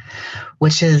clients,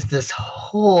 which is this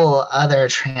whole other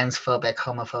transphobic,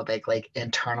 homophobic, like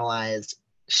internalized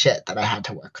shit that I had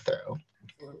to work through.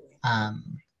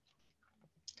 Absolutely.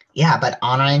 Yeah, but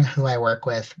honoring who I work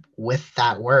with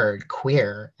that word,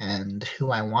 queer, and who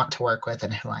I want to work with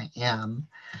and who I am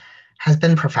has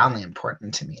been profoundly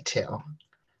important to me too.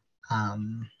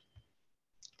 Um,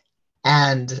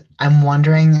 and I'm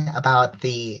wondering about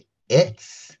the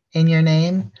it's in your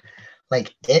name,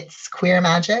 like it's queer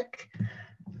magic.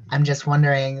 I'm just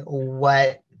wondering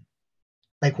what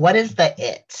is the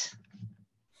it?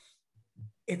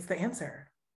 It's the answer.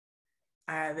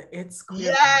 It's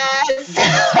queer. Yes.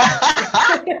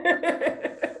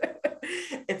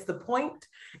 It's the point,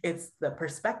 it's the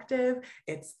perspective,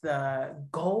 it's the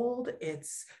gold,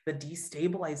 it's the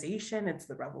destabilization, it's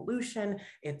the revolution,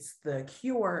 it's the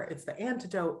cure, it's the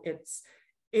antidote, it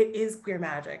is queer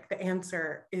magic. The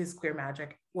answer is queer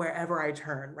magic wherever I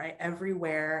turn, right?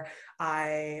 Everywhere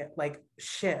I like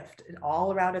shift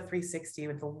all around a 360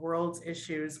 with the world's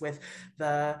issues, with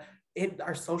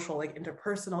our social, like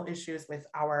interpersonal issues, with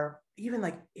our even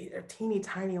like teeny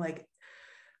tiny like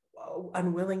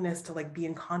unwillingness to like be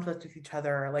in conflict with each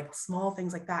other, like small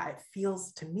things like that. It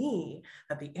feels to me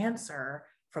that the answer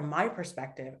from my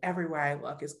perspective everywhere I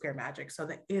look is queer magic. So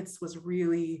the it's was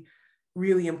really,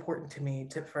 really important to me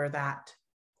for that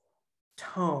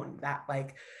tone, that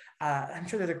like I'm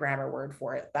sure there's a grammar word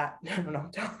for it, that I don't know,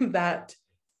 that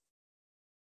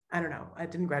I don't know. I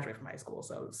didn't graduate from high school,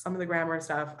 so some of the grammar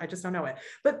stuff, I just don't know it.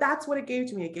 But that's what it gave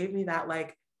to me. It gave me that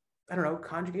like, I don't know,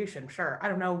 conjugation. Sure, I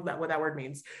don't know what that word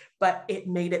means, but it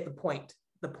made it the point.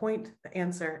 The point, the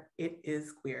answer, it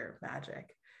is queer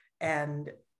magic, and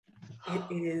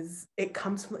it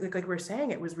comes from like we we're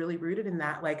saying, it was really rooted in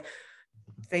that like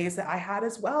phase that I had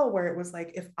as well, where it was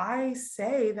like if I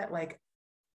say that like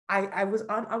I was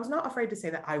not afraid to say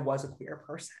that I was a queer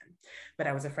person, but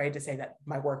I was afraid to say that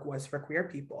my work was for queer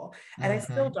people. And I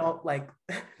still don't like,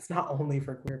 it's not only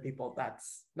for queer people.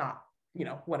 That's not,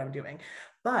 what I'm doing.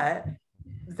 But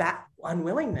that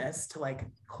unwillingness to like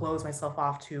close myself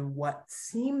off to what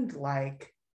seemed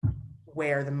like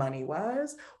where the money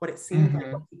was, what it seemed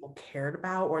like what people cared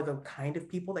about, or the kind of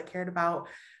people that cared about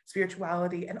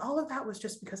spirituality. And all of that was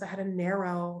just because I had a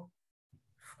narrow,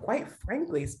 quite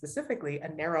frankly, specifically a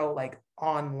narrow like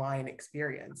online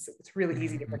experience. It's really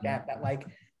easy to forget that like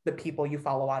the people you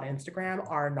follow on Instagram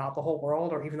are not the whole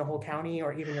world or even the whole county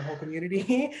or even your whole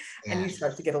community. And you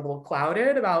start to get a little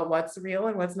clouded about what's real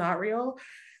and what's not real.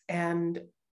 And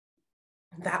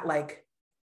that like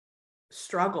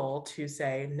struggle to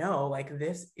say, no, like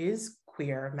this is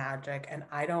queer magic and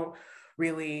I don't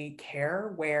really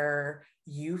care where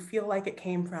you feel like it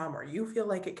came from or you feel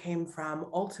like it came from.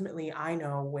 Ultimately, I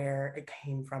know where it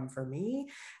came from for me,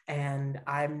 and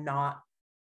I'm not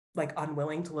like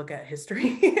unwilling to look at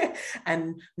history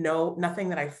and no, nothing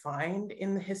that I find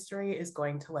in the history is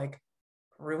going to like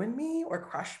ruin me or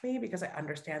crush me, because I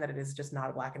understand that it is just not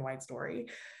a black and white story.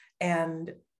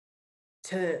 And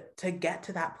to get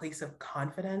to that place of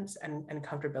confidence and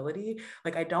comfortability,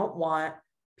 like I don't want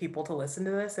people to listen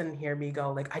to this and hear me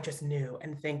go like I just knew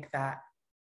and think that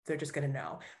they're just going to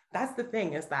know. That's the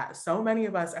thing, is that so many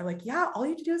of us are like, yeah, all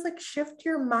you have to do is like shift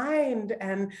your mind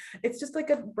and it's just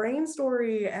like a brain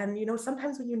story, and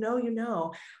sometimes when you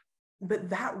know, but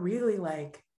that really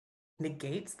like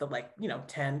negates the like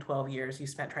 10, 12 years you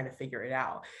spent trying to figure it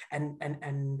out,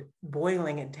 and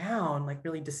boiling it down, like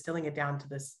really distilling it down to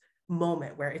this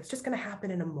moment where it's just going to happen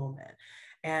in a moment.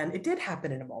 And it did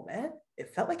happen in a moment.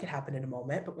 It felt like it happened in a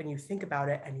moment, but when you think about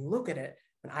it and you look at it,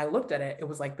 when I looked at it, it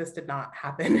was like, this did not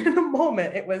happen in a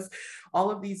moment. It was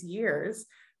all of these years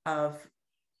of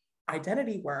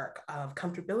identity work, of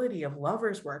comfortability, of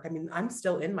lovers work. I mean, I'm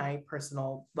still in my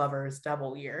personal lovers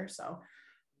double year, so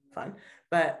fun,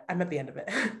 but I'm at the end of it.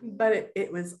 But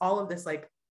it was all of this like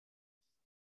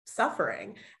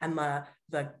suffering, and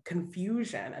the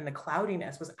confusion and the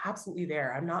cloudiness was absolutely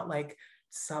there. I'm not like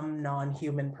some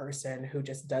non-human person who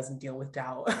just doesn't deal with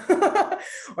doubt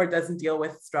or doesn't deal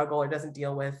with struggle or doesn't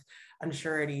deal with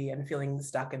unsurety and feeling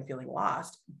stuck and feeling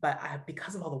lost. But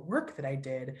because of all the work that I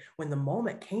did, when the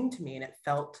moment came to me and it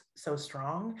felt so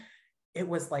strong, it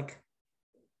was like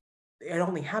it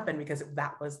only happened because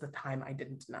that was the time I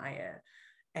didn't deny it.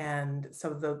 And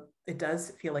so it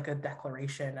does feel like a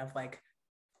declaration of like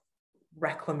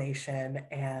reclamation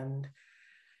and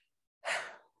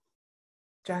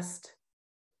just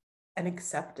an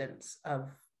acceptance of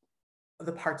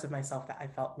the parts of myself that I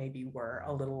felt maybe were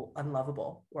a little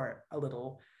unlovable or a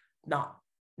little not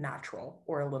natural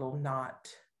or a little not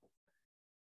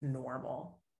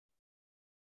normal.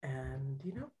 And,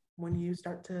 you know, when you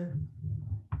start to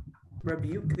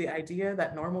rebuke the idea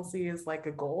that normalcy is like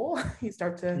a goal, you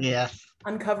start to Yes.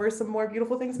 uncover some more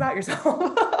beautiful things about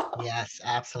yourself. Yes,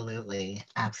 absolutely.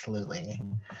 Absolutely.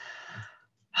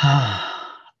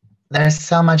 There's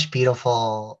so much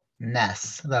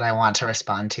beautifulness that I want to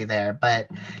respond to there, but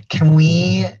can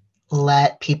we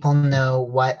let people know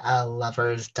what a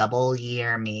lover's double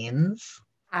year means?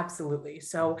 Absolutely.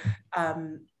 So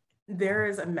there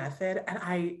is a method, and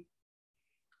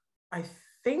I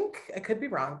think I could be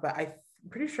wrong, but I'm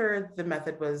pretty sure the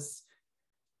method was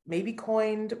maybe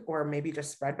coined or maybe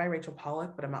just spread by Rachel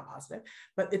Pollack, but I'm not positive.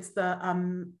 But it's the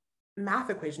math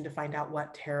equation to find out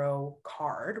what tarot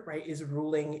card, right, is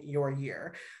ruling your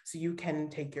year. So you can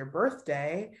take your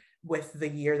birthday with the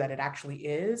year that it actually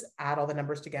is, add all the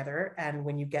numbers together, and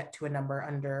when you get to a number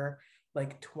under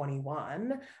like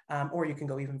 21, or you can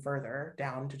go even further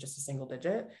down to just a single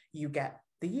digit, you get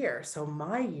the year. So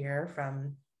my year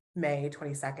from May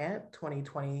 22nd,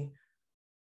 2022,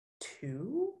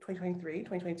 2023,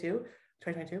 2022,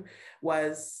 2022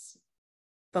 was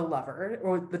the lover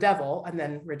or the devil, and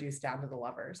then reduced down to the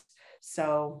lovers.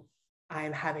 So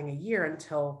I'm having a year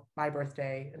until my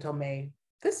birthday, until May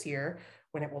this year,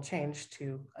 when it will change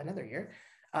to another year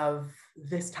of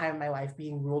this time in my life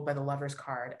being ruled by the lover's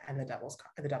card and the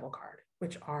devil card,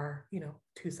 which are, you know,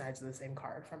 two sides of the same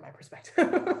card from my perspective.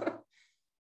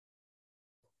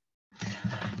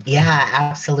 Yeah,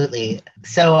 absolutely.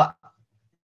 So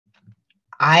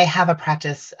I have a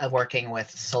practice of working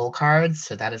with soul cards.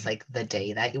 So that is like the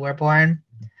day that you were born.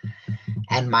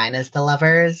 And mine is the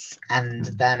lovers. And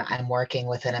then I'm working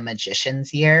within a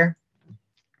magician's year.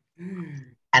 Mm.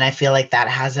 And I feel like that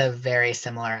has a very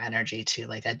similar energy to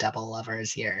like a double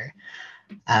lovers year.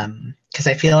 Because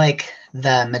I feel like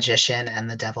the magician and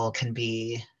the devil can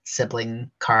be sibling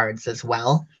cards as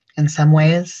well in some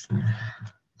ways.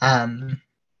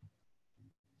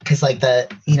 Because like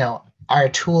our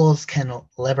tools can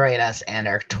liberate us and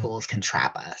our tools can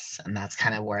trap us, and that's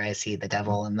kind of where I see the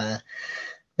devil and the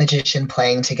magician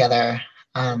playing together.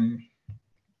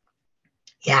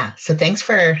 Yeah, so thanks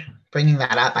for bringing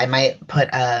that up. I might put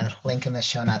a link in the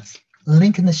show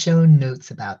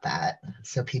notes about that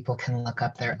so people can look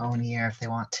up their own year if they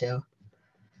want to.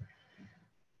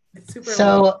 It's super lovely.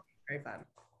 So Very fun.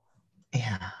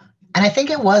 yeah, and I think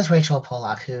it was Rachel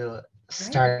Pollack who Right.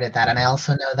 started that, and I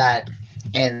also know that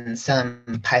in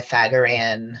some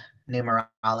Pythagorean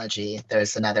numerology,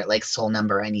 there's another like soul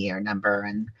number and year number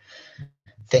and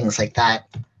things like that.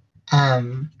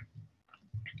 Um,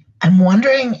 I'm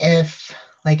wondering if,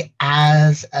 like,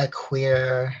 as a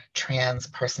queer trans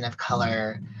person of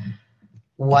color,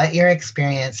 what your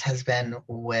experience has been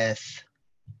with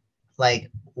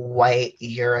like white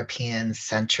European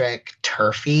centric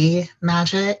turfy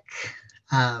magic.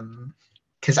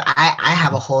 Because I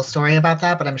have a whole story about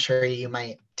that, but I'm sure you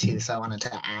might too. So I wanted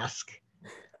to ask.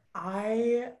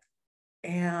 I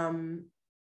am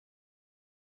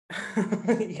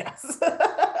yes.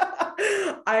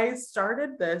 I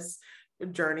started this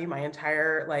journey my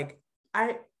entire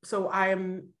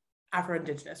I'm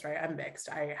Afro-Indigenous, right? I'm mixed.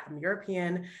 I am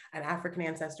European and African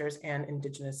ancestors and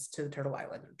indigenous to the Turtle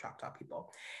Island Choctaw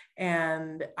people.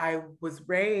 And I was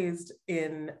raised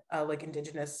in a like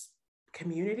indigenous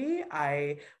community.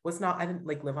 I didn't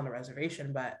like live on the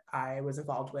reservation, but I was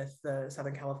involved with the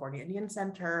Southern California Indian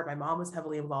Center. My mom was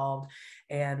heavily involved,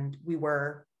 and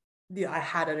I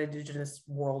had an indigenous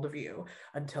worldview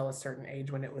until a certain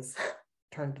age when it was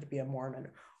turned to be a Mormon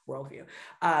worldview,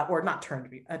 or not turned to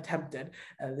be, attempted.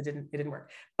 It didn't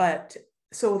work. But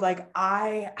so like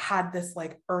I had this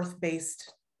like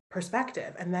earth-based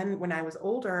perspective, and then when I was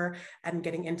older and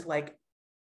getting into like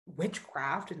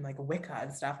witchcraft and like Wicca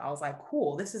and stuff, I was like,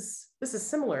 cool, this is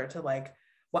similar to like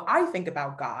what I think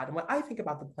about God and what I think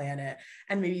about the planet,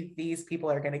 and maybe these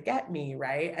people are going to get me,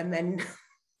 right? And then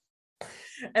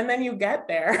you get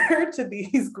there to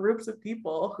these groups of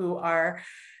people who are,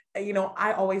 you know,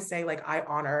 I always say like I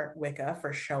honor Wicca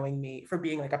for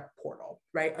being like a portal,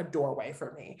 right? A doorway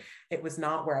for me. It was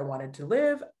not where I wanted to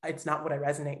live. It's not what I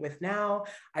resonate with now.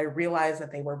 I realized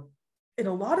that they were in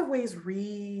a lot of ways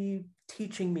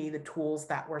teaching me the tools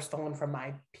that were stolen from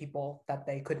my people that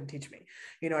they couldn't teach me.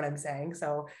 You know what I'm saying?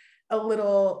 So a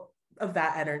little of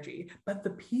that energy, but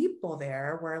the people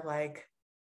there were like,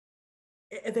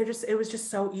 it was just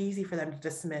so easy for them to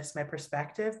dismiss my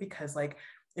perspective because like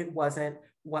It wasn't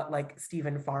what like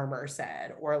Stephen Farmer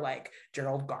said or like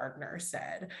Gerald Gardner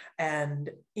said. And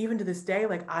even to this day,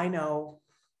 like I know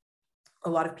a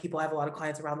lot of people, I have a lot of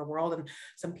clients around the world and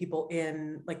some people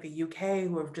in like the UK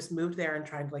who have just moved there and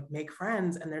trying to like make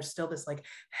friends. And there's still this like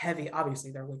heavy,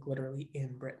 obviously they're like literally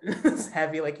in Britain, this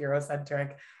heavy like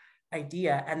Eurocentric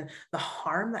idea, and the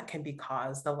harm that can be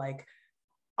caused, the like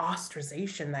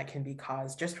ostracization that can be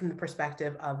caused just from the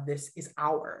perspective of this is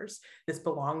ours, this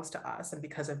belongs to us. And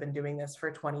because I've been doing this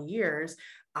for 20 years,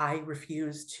 I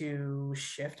refuse to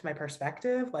shift my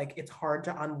perspective. Like it's hard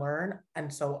to unlearn,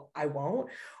 and so I won't,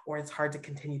 or it's hard to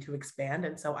continue to expand,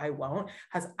 and so I won't,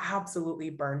 has absolutely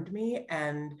burned me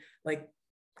and like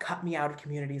cut me out of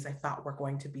communities I thought were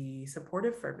going to be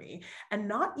supportive for me. And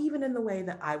not even in the way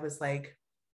that I was like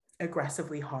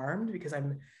aggressively harmed, because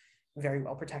I'm very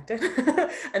well protected.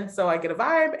 And so I get a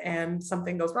vibe and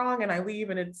something goes wrong and I leave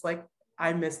and it's like,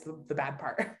 I missed the bad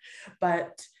part.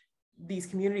 But these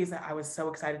communities that I was so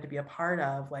excited to be a part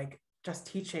of, like just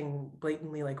teaching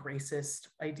blatantly like racist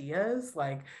ideas,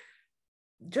 like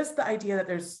just the idea that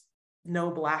there's no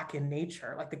black in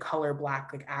nature, like the color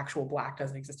black, like actual black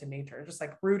doesn't exist in nature. It's just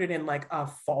like rooted in like a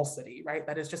falsity, right?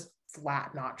 That is just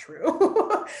flat, not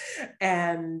true.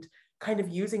 And kind of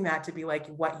using that to be like,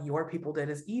 what your people did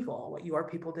is evil, what your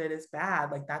people did is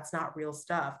bad, like that's not real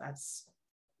stuff, that's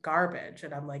garbage.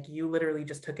 And I'm like, you literally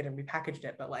just took it and repackaged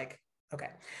it, but like, okay.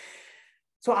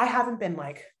 So I haven't been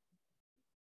like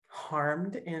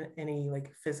harmed in any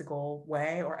like physical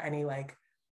way or any like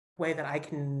way that I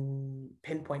can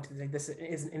pinpoint to like, this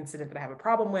is an incident that I have a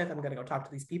problem with, I'm going to go talk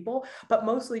to these people, but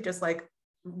mostly just like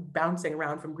bouncing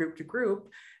around from group to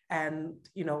group and,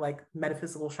 you know, like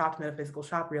metaphysical shop to metaphysical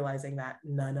shop, realizing that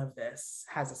none of this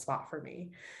has a spot for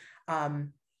me.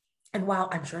 And while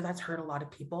I'm sure that's hurt a lot of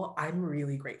people, I'm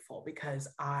really grateful because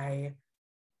I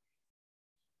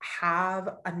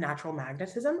have a natural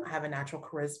magnetism, I have a natural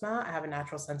charisma, I have a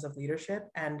natural sense of leadership.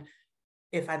 And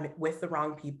if I'm with the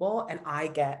wrong people and I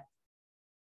get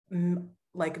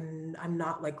like, I'm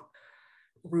not like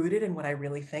rooted in what I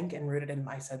really think and rooted in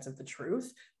my sense of the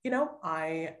truth, you know,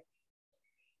 I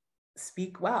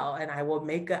speak well and I will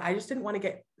make I didn't want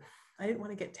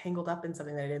to get tangled up in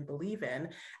something that I didn't believe in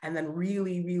and then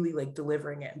really like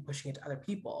delivering it and pushing it to other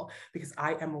people, because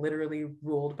I am literally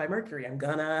ruled by Mercury. I'm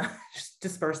gonna just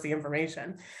disperse the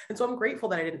information. And so I'm grateful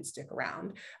that I didn't stick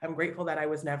around. I'm grateful that I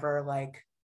was never like,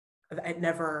 it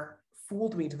never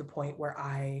fooled me to the point where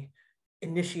I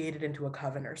initiated into a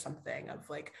coven or something of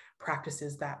like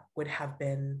practices that would have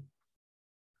been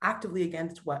actively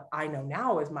against what I know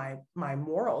now is my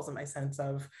morals and my sense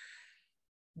of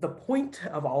the point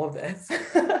of all of this.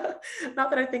 Not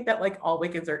that I think that like all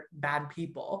Wiccans are bad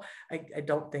people. I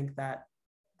don't think that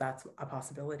that's a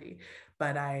possibility,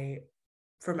 but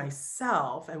for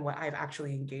myself and what I've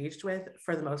actually engaged with,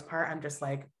 for the most part, I'm just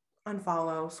like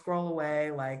unfollow, scroll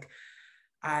away, like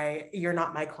you're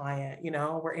not my client, you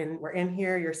know, we're in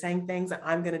here, you're saying things that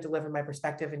I'm going to deliver my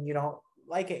perspective and you don't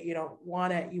like it, you don't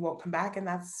want it, you won't come back, and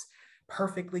that's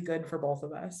perfectly good for both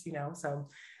of us, you know. So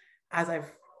as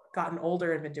I've gotten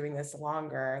older and been doing this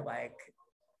longer, like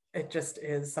it just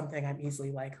is something I'm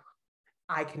easily like,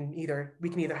 we can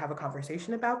either have a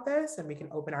conversation about this and we can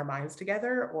open our minds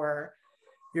together, or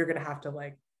you're going to have to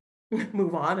like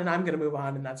move on and I'm going to move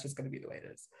on, and that's just going to be the way it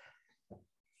is.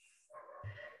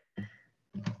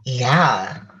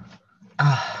 Yeah.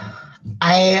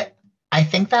 I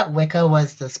think that Wicca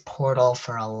was this portal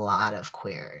for a lot of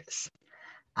queers.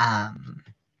 And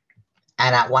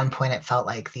at one point it felt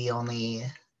like the only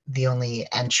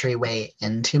entryway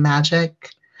into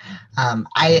magic.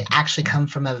 I actually come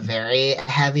from a very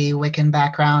heavy Wiccan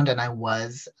background, and I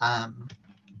was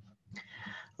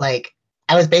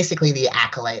basically the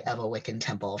acolyte of a Wiccan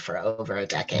temple for over a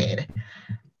decade.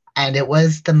 And it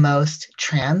was the most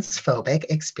transphobic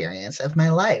experience of my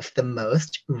life, the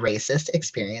most racist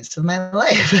experience of my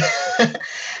life.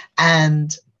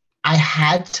 And I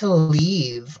had to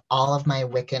leave all of my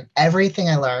Wiccan, everything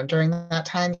I learned during that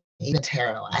time, even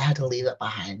tarot, I had to leave it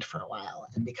behind for a while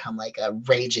and become like a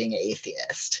raging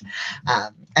atheist.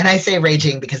 And I say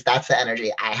raging because that's the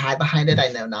energy I had behind it. I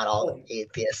know not all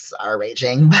atheists are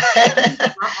raging. But,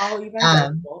 not all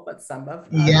evangelical, but some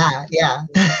of them. Yeah.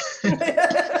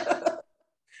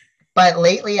 But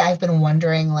lately I've been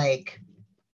wondering, like,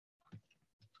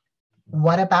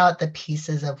 what about the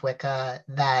pieces of Wicca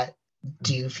that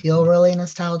do feel really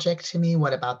nostalgic to me?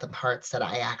 What about the parts that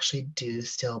I actually do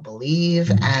still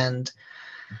believe? And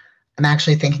I'm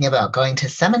actually thinking about going to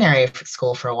seminary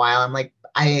school for a while. I'm like,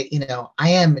 I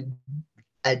am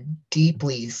a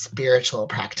deeply spiritual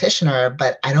practitioner,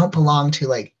 but I don't belong to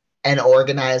like an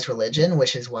organized religion,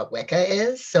 which is what Wicca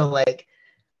is. So like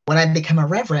when I become a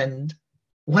reverend,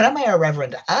 what am I a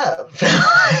reverend of?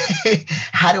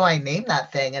 How do I name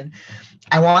that thing? And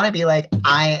I want to be like,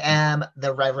 I am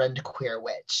the Reverend Queer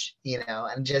Witch,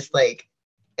 and just like,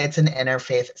 it's an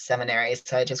interfaith seminary.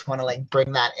 So I just want to like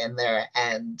bring that in there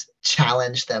and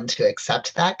challenge them to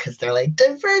accept that, because they're like,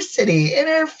 diversity,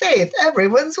 interfaith,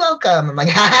 everyone's welcome. I'm like,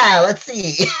 haha, let's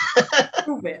see.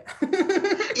 Prove it.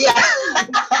 Yeah.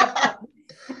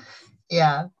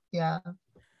 Yeah. Yeah.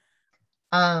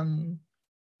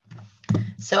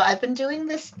 So I've been doing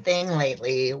this thing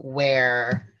lately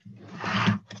where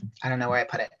I don't know where I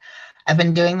put it. I've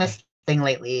been doing this thing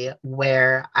lately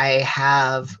where I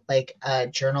have like a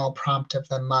journal prompt of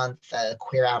the month, a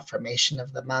queer affirmation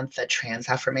of the month, a trans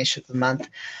affirmation of the month.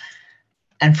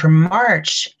 And for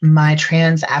March, my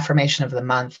trans affirmation of the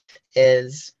month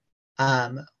is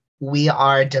we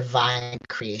are divine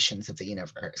creations of the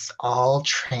universe. All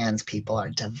trans people are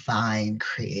divine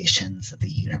creations of the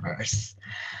universe.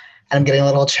 And I'm getting a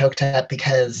little choked up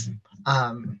because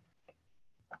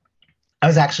I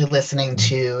was actually listening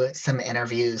to some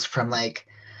interviews from like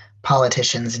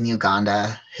politicians in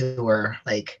Uganda who were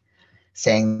like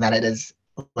saying that it is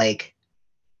like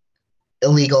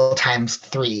illegal times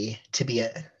 3 to be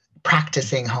a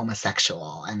practicing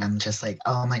homosexual. And I'm just like,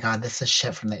 oh my God, this is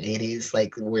shit from the 80s.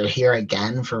 Like, we're here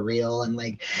again for real. And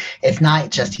like, it's not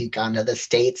just Uganda. The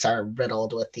states are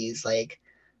riddled with these like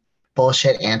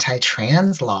bullshit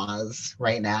anti-trans laws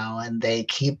right now. And they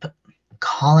keep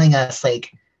calling us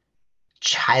like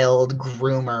child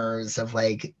groomers of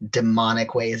like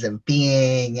demonic ways of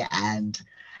being. And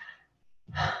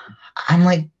I'm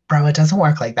like, bro, it doesn't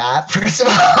work like that, first of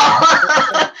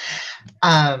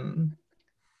all.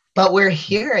 But we're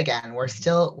here again. We're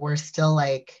still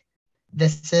like,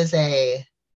 this is a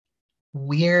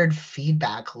weird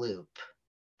feedback loop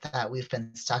that we've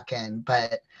been stuck in.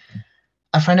 But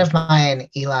a friend of mine,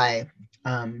 Eli,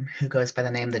 who goes by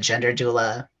the name the Gender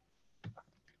Doula,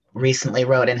 recently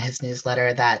wrote in his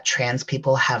newsletter that trans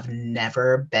people have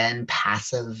never been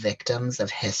passive victims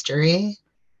of history.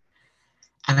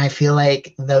 And I feel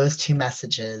like those two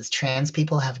messages, trans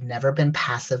people have never been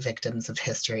passive victims of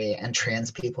history, and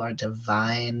trans people are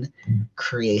divine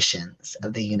creations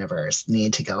of the universe,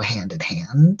 need to go hand in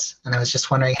hand. And I was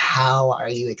just wondering, how are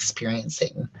you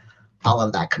experiencing all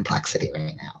of that complexity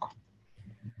right now?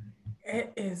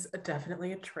 It is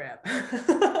definitely a trip.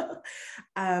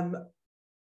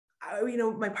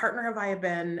 My partner and I have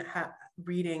been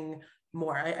reading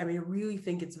more. I really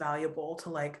think it's valuable to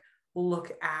like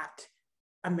look at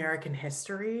American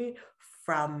history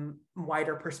from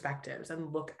wider perspectives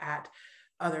and look at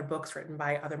other books written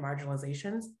by other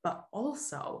marginalizations, but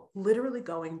also literally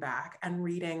going back and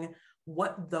reading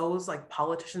what those like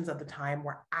politicians of the time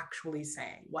were actually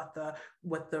saying, what the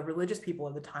religious people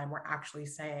of the time were actually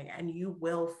saying. And you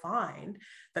will find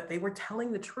that they were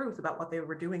telling the truth about what they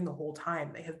were doing the whole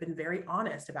time. They have been very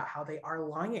honest about how they are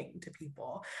lying to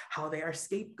people, how they are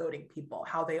scapegoating people,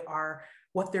 how they are,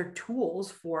 what their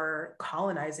tools for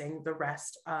colonizing the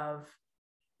rest of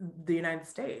the United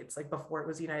States, like before it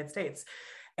was the United States.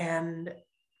 And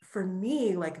for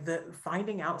me, like the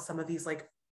finding out some of these like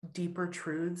deeper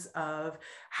truths of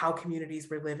how communities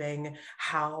were living,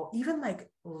 how even like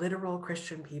literal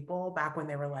Christian people back when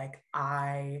they were like,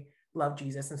 I love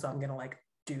Jesus, and so I'm gonna like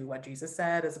do what Jesus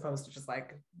said, as opposed to just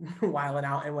like wiling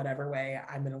out in whatever way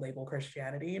I'm gonna label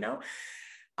Christianity,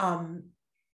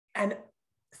 and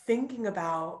thinking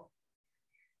about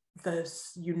the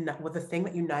thing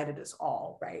that united us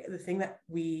all, right? The thing that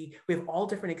we have all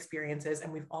different experiences,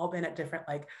 and we've all been at different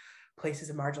like places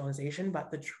of marginalization,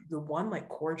 but the one like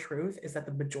core truth is that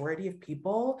the majority of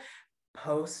people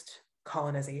post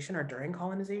colonization or during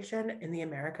colonization in the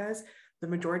Americas, the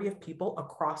majority of people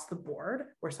across the board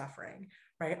were suffering,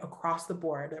 right? Across the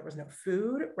board, there was no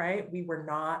food, right? We were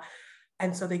not,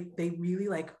 and so they really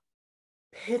like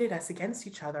pitted us against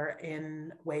each other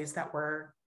in ways that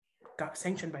were got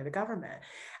sanctioned by the government.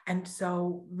 And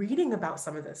so reading about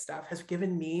some of this stuff has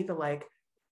given me the like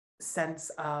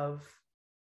sense of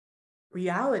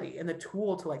reality and the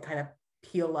tool to like kind of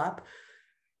peel up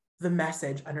the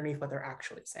message underneath what they're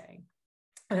actually saying.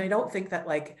 And I don't think that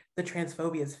like the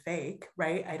transphobia is fake,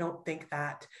 right? I don't think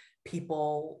that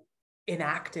people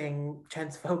enacting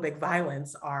transphobic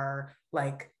violence are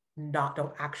like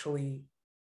don't actually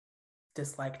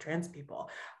dislike trans people.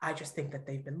 I just think that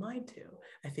they've been lied to.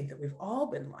 I think that we've all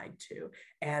been lied to.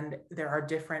 And there are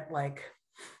different like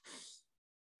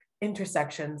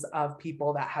intersections of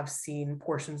people that have seen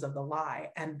portions of the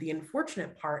lie. And the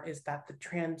unfortunate part is that the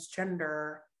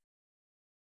transgender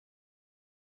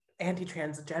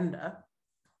anti-trans agenda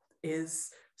is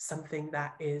something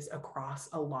that is across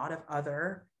a lot of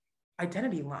other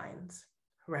identity lines,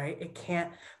 right? It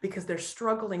can't, because they're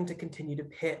struggling to continue to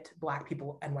pit Black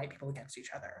people and white people against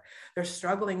each other. They're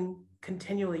struggling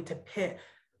continually to pit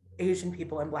Asian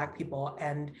people and Black people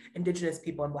and Indigenous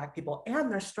people and Black people.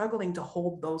 And they're struggling to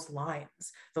hold those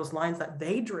lines that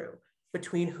they drew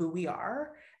between who we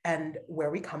are and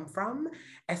where we come from,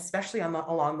 especially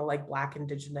along the like Black,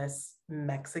 Indigenous,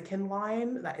 Mexican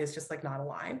line that is just like not a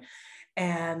line.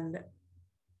 And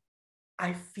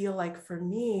I feel like for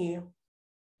me,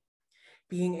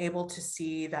 being able to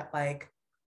see that like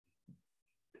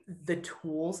the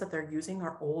tools that they're using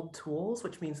are old tools,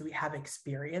 which means we have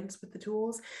experience with the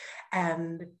tools.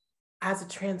 And as a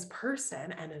trans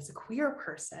person and as a queer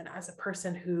person, as a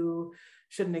person who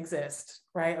shouldn't exist,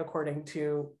 right? According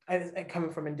to, I come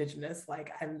from Indigenous,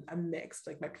 like I'm mixed,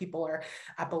 like my people are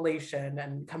Appalachian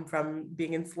and come from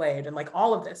being enslaved and like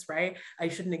all of this, right? I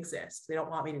shouldn't exist. They don't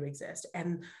want me to exist.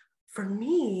 And for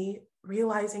me,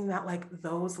 realizing that like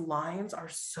those lines are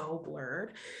so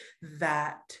blurred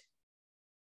that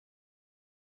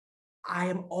I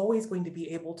am always going to be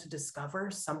able to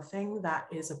discover something that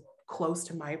is close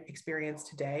to my experience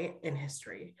today in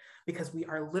history, because we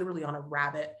are literally on a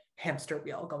rabbit hamster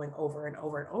wheel going over and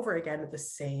over and over again with the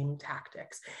same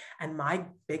tactics. And my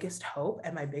biggest hope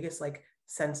and my biggest like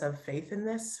sense of faith in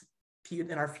this,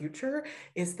 in our future,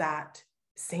 is that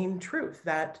same truth,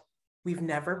 that we've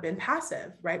never been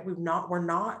passive, right? We're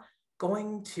not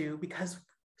going to, because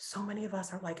so many of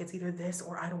us are like, it's either this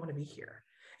or I don't want to be here.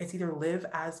 It's either live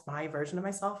as my version of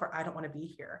myself or I don't want to be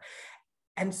here.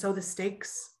 And so the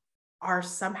stakes are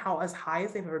somehow as high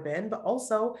as they've ever been, but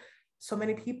also so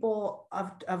many people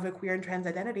of a queer and trans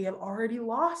identity have already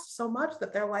lost so much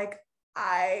that they're like,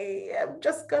 I am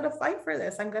just going to fight for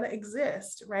this. I'm going to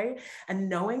exist, right? And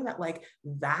knowing that like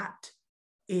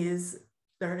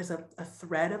there is a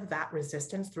thread of that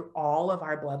resistance through all of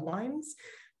our bloodlines.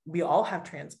 We all have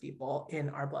trans people in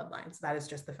our bloodlines. That is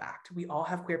just the fact. We all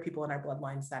have queer people in our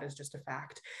bloodlines. That is just a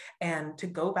fact. And to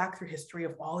go back through history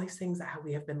of all these things that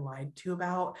we have been lied to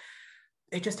about,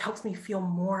 it just helps me feel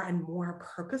more and more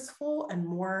purposeful and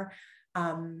more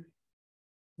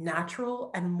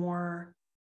natural and more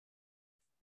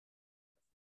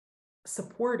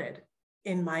supported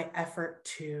in my effort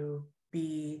to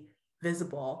be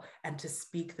visible and to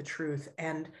speak the truth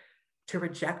and to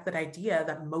reject that idea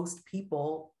that most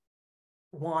people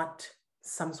want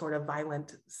some sort of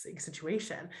violent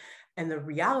situation. And the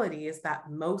reality is that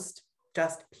most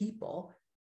just people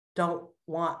don't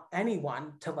want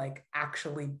anyone to like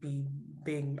actually be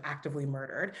being actively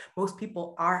murdered. Most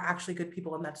people are actually good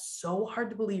people. And that's so hard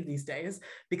to believe these days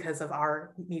because of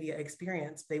our media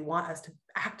experience. They want us to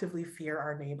actively fear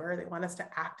our neighbor. They want us to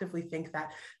actively think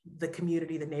that the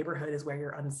community, the neighborhood is where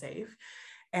you're unsafe.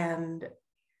 And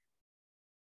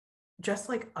just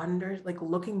like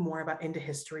looking more into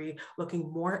history,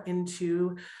 looking more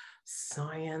into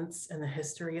science and the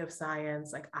history of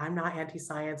science. Like I'm not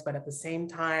anti-science, but at the same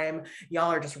time,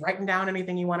 y'all are just writing down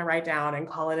anything you want to write down and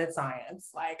calling it science.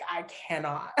 Like I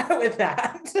cannot with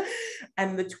that.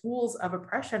 And the tools of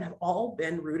oppression have all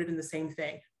been rooted in the same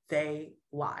thing. They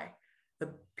lie.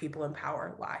 The people in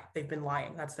power lie. They've been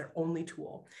lying. That's their only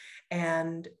tool.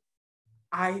 And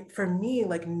for me,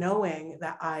 like knowing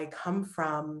that I come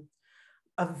from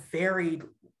a varied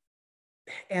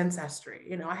ancestry.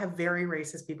 You know, I have very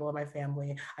racist people in my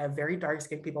family. I have very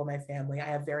dark-skinned people in my family. I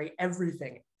have very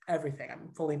everything. I'm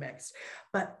fully mixed.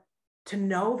 But to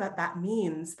know that that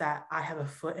means that I have a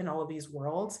foot in all of these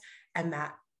worlds and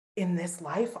that in this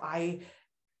life, I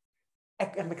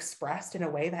am expressed in a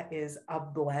way that is a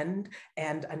blend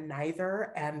and a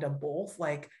neither and a both.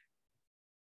 Like,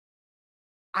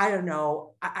 I don't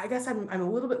know. I guess I'm a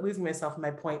little bit losing myself in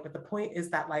my point, but the point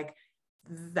is that like,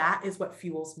 that is what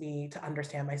fuels me to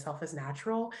understand myself as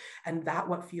natural. And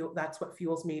that's what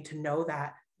fuels me to know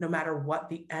that no matter what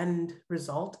the end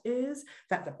result is,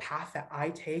 that the path that I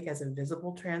take as a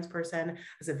visible trans person,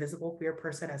 as a visible queer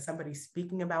person, as somebody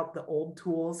speaking about the old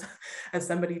tools, as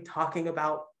somebody talking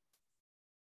about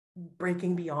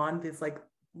breaking beyond these like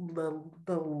the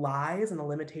lies and the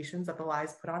limitations that the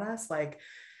lies put on us, like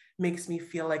makes me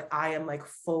feel like I am like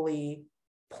fully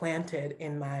planted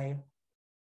in my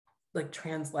like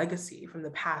trans legacy from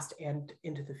the past and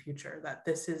into the future, that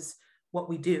this is what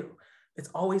we do. It's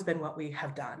always been what we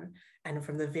have done. And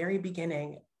from the very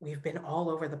beginning, we've been all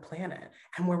over the planet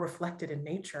and we're reflected in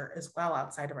nature as well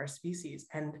outside of our species.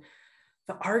 And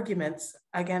the arguments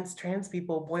against trans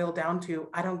people boil down to,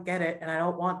 I don't get it and I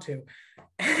don't want to.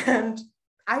 And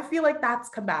I feel like that's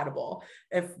compatible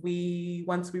if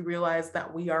once we realize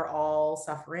that we are all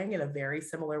suffering in a very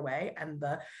similar way, and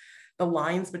the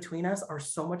lines between us are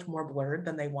so much more blurred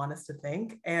than they want us to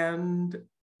think, and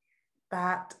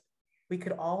that we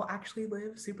could all actually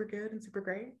live super good and super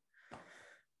great.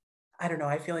 I don't know.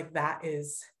 I feel like that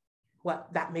is what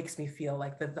that makes me feel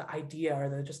like, the idea,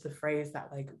 or just the phrase that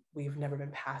like we've never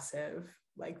been passive,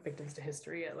 like victims to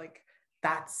history. Like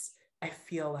I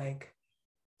feel like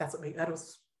that's what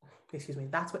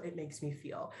that's what it makes me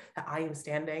feel, that I am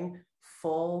standing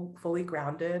fully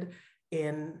grounded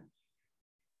in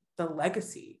the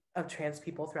legacy of trans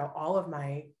people throughout all of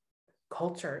my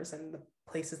cultures and the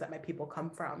places that my people come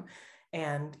from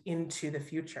and into the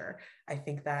future. I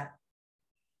think that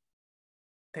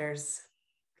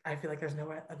I feel like there's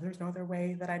no other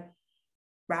way that I'd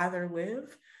rather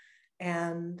live.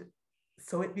 And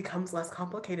so it becomes less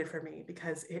complicated for me,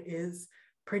 because it is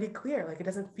pretty clear. Like, it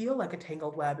doesn't feel like a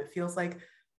tangled web. It feels like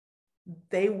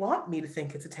they want me to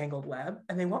think it's a tangled web,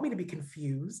 and they want me to be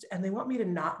confused, and they want me to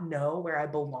not know where I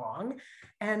belong.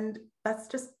 And that's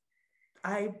just,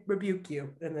 I rebuke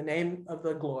you in the name of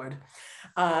the Lord.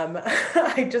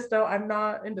 I just don't, I'm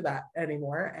not into that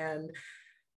anymore. And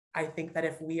I think that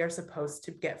if we are supposed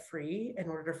to get free in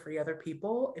order to free other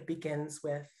people, it begins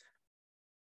with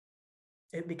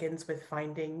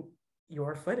finding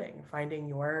your footing, finding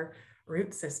your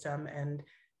root system, and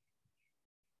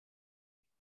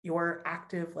your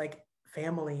active like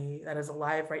family that is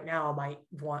alive right now might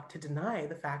want to deny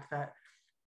the fact that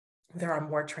there are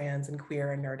more trans and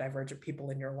queer and neurodivergent people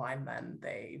in your line than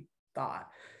they thought.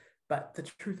 But the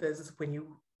truth is when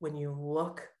you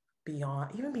look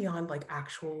beyond like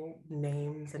actual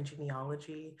names and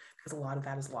genealogy, because a lot of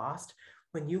that is lost,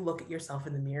 when you look at yourself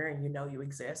in the mirror and you know you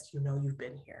exist, you know you've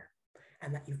been here,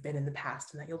 and that you've been in the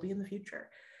past, and that you'll be in the future.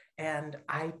 And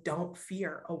I don't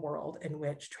fear a world in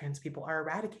which trans people are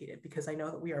eradicated, because I know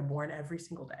that we are born every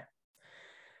single day.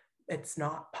 It's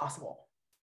not possible.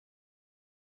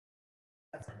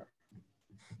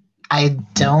 I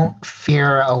don't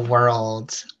fear a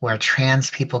world where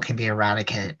trans people can be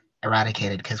eradicated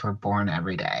because we're born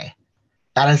every day.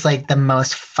 That is like the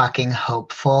most fucking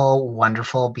hopeful,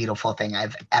 wonderful, beautiful thing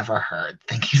I've ever heard.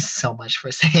 Thank you so much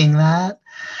for saying that.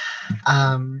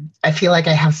 I feel like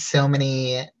I have so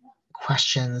many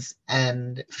questions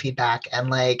and feedback, and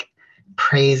like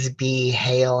praise be,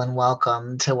 hail, and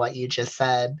welcome to what you just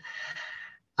said.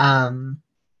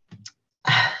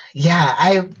 Yeah,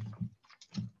 I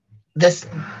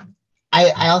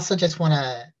also just want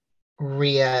to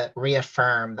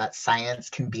reaffirm that science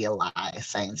can be a lie.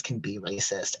 Science can be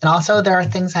racist. And also there are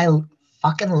things I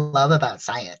fucking love about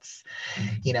science,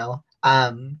 you know?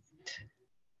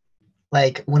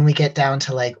 Like when we get down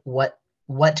to like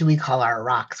what do we call our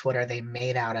rocks? What are they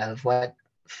made out of? What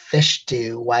fish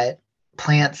do? What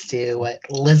plants do? What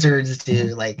lizards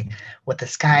do? Like what the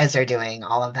skies are doing?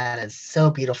 All of that is so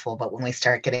beautiful. But when we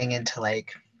start getting into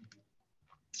like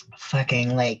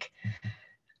fucking like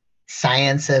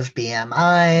science of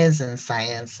BMIs and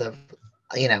science of,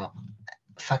 you know,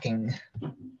 fucking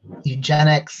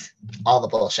eugenics, all the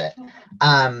bullshit.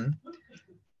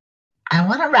 I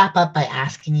want to wrap up by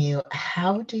asking you,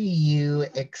 how do you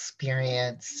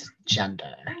experience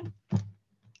gender?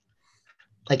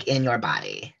 Like in your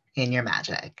body, in your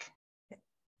magic?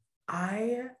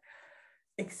 I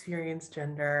experience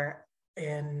gender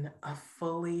in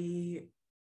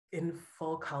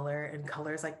full color, in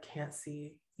colors I can't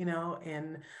see, you know,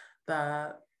 in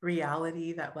the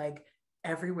reality that like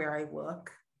everywhere I look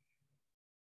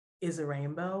is a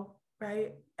rainbow,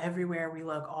 right? Everywhere we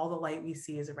look, all the light we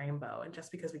see is a rainbow. And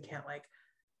just because we can't like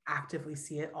actively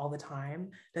see it all the time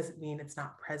doesn't mean it's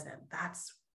not present.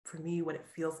 That's for me what it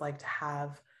feels like to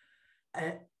have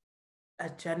a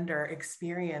gender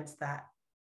experience that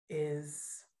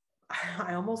is,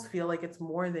 I almost feel like it's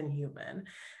more than human.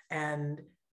 And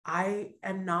I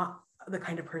am not the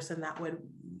kind of person that would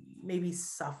maybe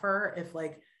suffer if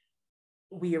like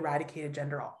we eradicated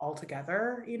gender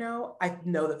altogether. You know, I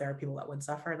know that there are people that would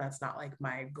suffer, and that's not like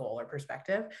my goal or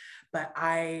perspective, but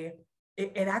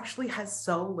it actually has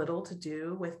so little to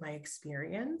do with my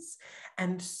experience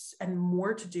and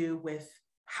more to do with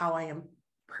how I am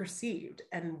perceived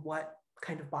and what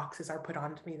kind of boxes are put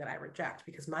onto me that I reject,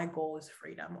 because my goal is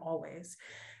freedom always.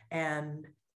 And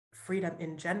freedom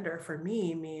in gender for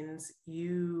me means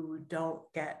you don't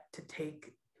get to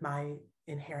take my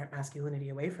inherent masculinity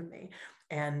away from me,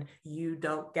 and you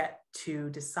don't get to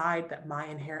decide that my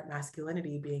inherent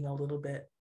masculinity, being a little bit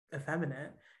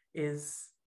effeminate, is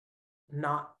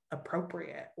not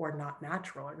appropriate or not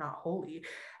natural or not holy.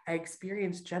 I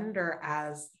experience gender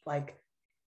as like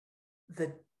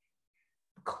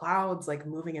clouds like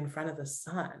moving in front of the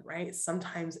sun, right?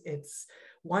 Sometimes it's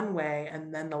one way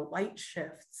and then the light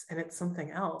shifts and it's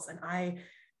something else. And I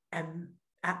am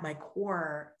at my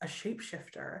core a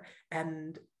shapeshifter.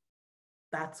 And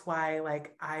that's why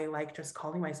like I like just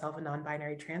calling myself a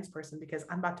non-binary trans person, because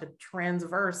I'm about to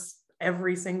transverse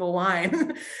every single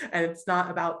line. And it's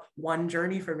not about one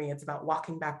journey for me. It's about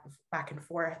walking back and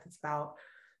forth. It's about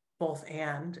both,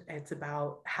 and it's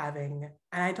about having,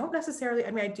 and I don't necessarily,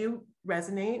 I mean, I do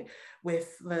resonate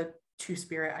with the two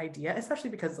spirit idea,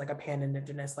 especially because like a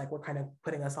pan-indigenous, like we're kind of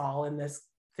putting us all in this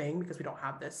thing because we don't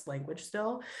have this language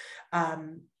still. But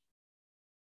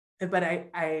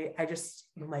I just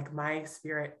like, my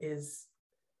spirit is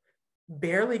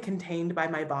barely contained by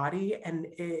my body, and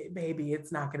maybe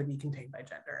it's not going to be contained by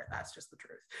gender. That's just the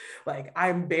truth. Like,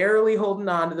 I'm barely holding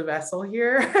on to the vessel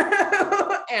here.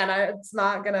 And I'm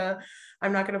not gonna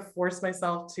force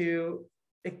myself to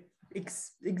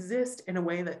exist in a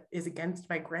way that is against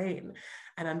my grain.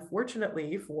 And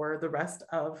unfortunately for the rest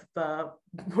of the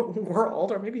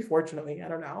world, or maybe fortunately, I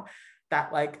don't know,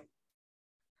 that like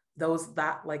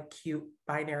that like cute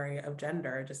binary of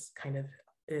gender just kind of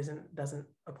doesn't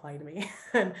apply to me,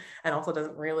 and also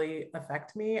doesn't really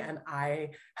affect me. And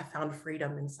I have found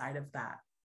freedom inside of that,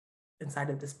 inside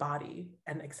of this body,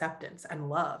 and acceptance and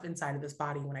love inside of this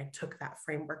body when I took that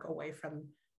framework away from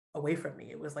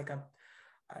me. It was like a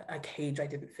cage I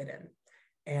didn't fit in.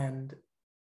 And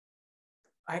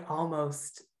I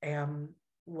almost am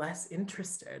less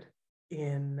interested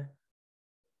in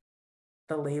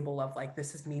the label of like,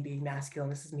 this is me being masculine,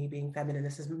 this is me being feminine,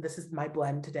 this is my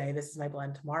blend today, this is my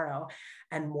blend tomorrow,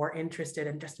 and more interested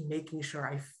in just making sure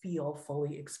I feel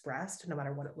fully expressed, no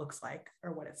matter what it looks like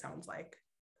or what it sounds like.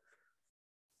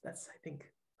 That's, I think,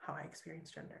 how I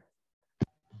experience gender.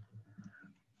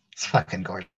 It's fucking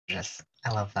gorgeous.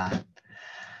 I love that.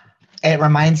 It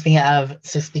reminds me of,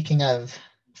 so speaking of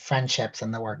friendships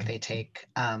and the work they take,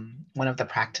 one of the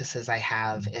practices I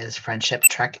have is friendship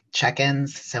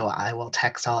check-ins. So I will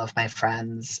text all of my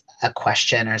friends a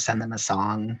question or send them a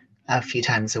song a few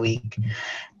times a week.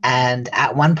 And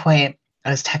at one point, I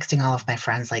was texting all of my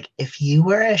friends, like, if you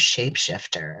were a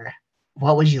shapeshifter,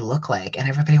 what would you look like? And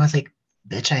everybody was like,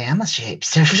 bitch, I am a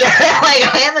shapeshifter.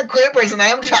 Like, I am a queer person. I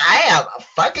am a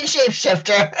fucking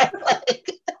shapeshifter. Like,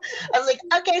 I was like,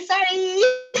 okay, sorry.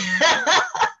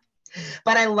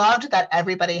 But I loved that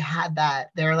everybody had that.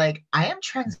 They're like, I am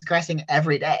transgressing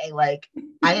every day. Like,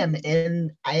 I am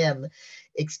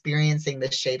experiencing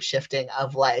the shape shifting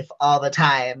of life all the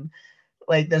time.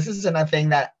 Like, this isn't a thing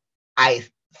that I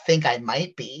think I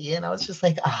might be. And I was just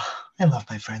like, oh, I love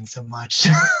my friends so much.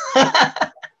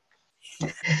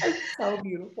 It's so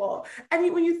beautiful. I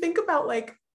mean, when you think about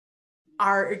like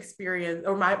our experience,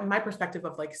 or my perspective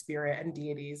of like spirit and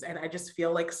deities, and I just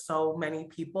feel like so many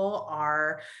people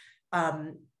are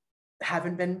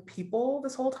haven't been people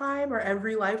this whole time or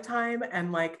every lifetime.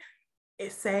 And like,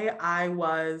 say I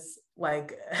was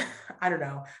like, I don't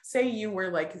know, say you were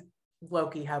like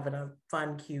Loki having a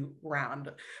fun, cute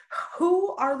round.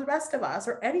 Who are the rest of us,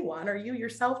 or anyone, or you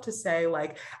yourself, to say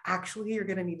like, actually, you're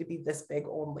gonna need to be this big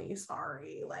only.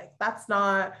 Sorry, like that's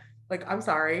not, like, I'm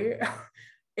sorry.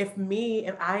 If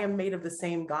I am made of the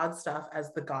same God stuff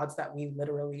as the gods that we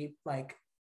literally like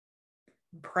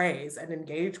praise and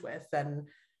engage with, then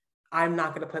I'm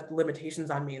not going to put limitations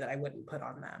on me that I wouldn't put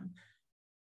on them.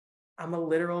 I'm a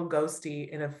literal ghosty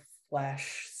in a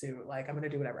flesh suit. Like, I'm going to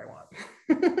do whatever I want.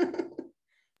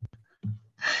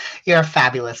 You're a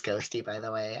fabulous ghosty, by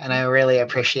the way. And I really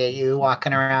appreciate you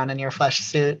walking around in your flesh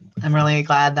suit. I'm really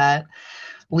glad that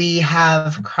we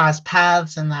have crossed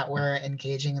paths and that we're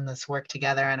engaging in this work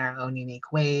together in our own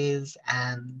unique ways.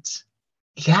 And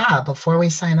yeah, before we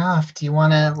sign off, do you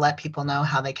want to let people know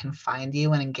how they can find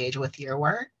you and engage with your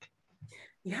work?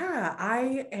 Yeah,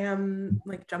 I am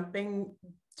like jumping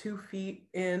 2 feet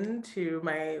into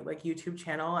my like YouTube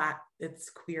channel at It's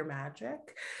Queer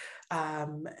Magic.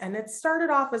 And it started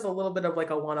off as a little bit of like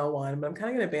a 101, but I'm kind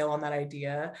of going to bail on that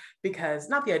idea, because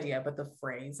not the idea, but the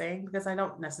phrasing, because I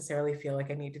don't necessarily feel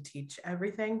like I need to teach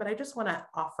everything, but I just want to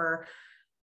offer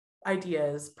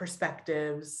ideas,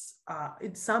 perspectives,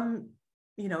 some,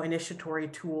 initiatory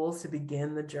tools to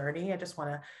begin the journey. I just want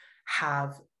to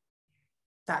have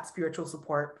that spiritual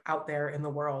support out there in the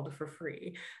world for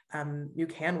free. You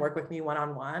can work with me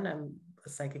one-on-one. I'm a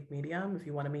psychic medium. If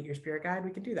you want to meet your spirit guide, we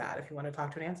can do that. If you want to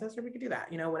talk to an ancestor, we can do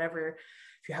that. Whatever.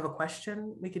 If you have a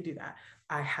question, we could do that.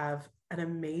 I have an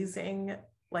amazing,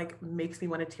 like, makes me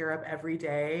want to tear up every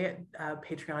day,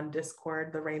 Patreon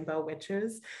Discord, the Rainbow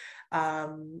Witches.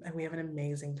 And we have an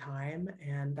amazing time.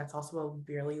 And that's also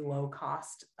a really low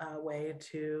cost way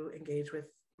to engage with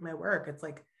my work. It's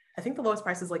like I think the lowest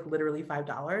price is like literally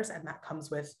 $5, and that comes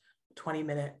with 20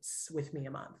 minutes with me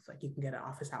a month. Like you can get an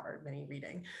office hour mini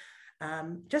reading.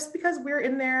 Just because we're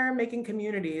in there making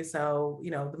community. So, you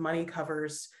know, the money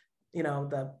covers, you know,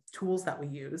 the tools that we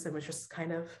use, and was just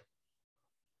kind of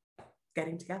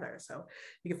getting together. So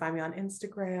you can find me on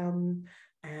Instagram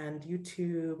and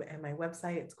YouTube, and my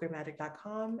website, it's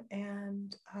queermagic.com.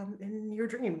 And in your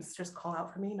dreams, just call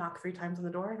out for me, knock 3 times on the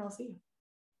door, and I'll see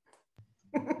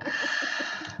you.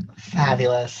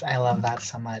 Fabulous. I love that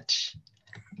so much.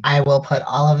 I will put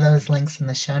all of those links in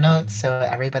the show notes so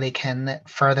everybody can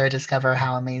further discover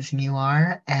how amazing you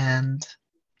are. And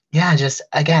yeah, just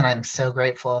again, I'm so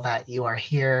grateful that you are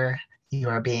here, you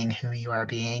are being who you are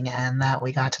being, and that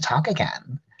we got to talk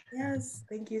again. Yes,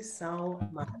 thank you so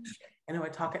much. I know I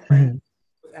talk at length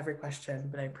with every question,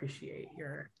 but I appreciate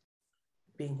your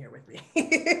being here with me.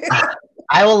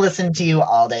 I will listen to you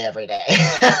all day, every day.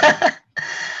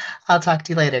 I'll talk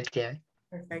to you later, Kier.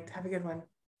 Perfect. Have a good one.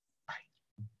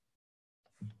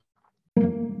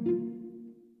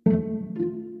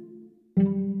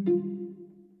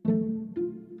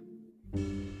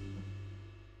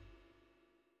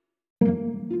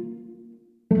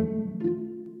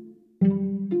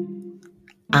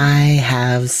 I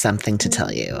have something to tell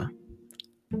you.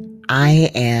 I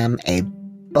am a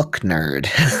book nerd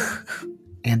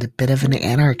and a bit of an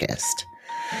anarchist.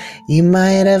 You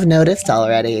might have noticed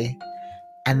already.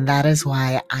 And that is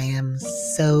why I am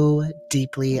so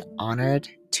deeply honored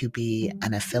to be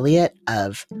an affiliate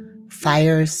of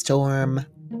Firestorm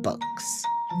Books.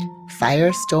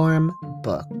 Firestorm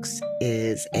Books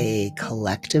is a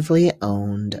collectively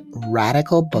owned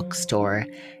radical bookstore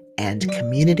and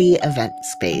community event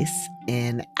space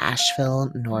in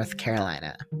Asheville, North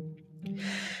Carolina.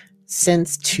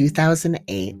 Since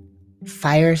 2008,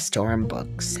 Firestorm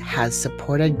Books has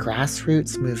supported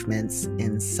grassroots movements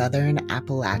in Southern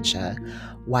Appalachia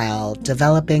while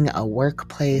developing a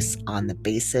workplace on the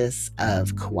basis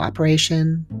of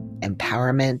cooperation,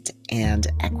 empowerment, and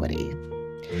equity.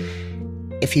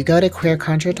 If you go to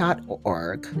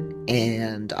queerconjure.org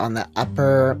and on the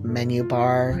upper menu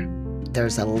bar,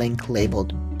 there's a link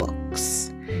labeled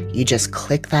Books. You just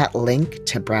click that link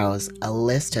to browse a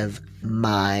list of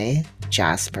my,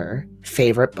 Jasper,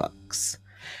 favorite books.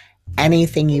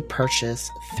 Anything you purchase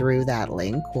through that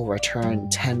link will return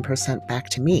 10% back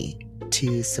to me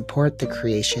to support the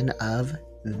creation of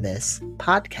this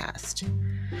podcast.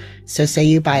 So say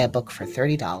you buy a book for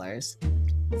 $30,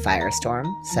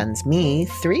 Firestorm sends me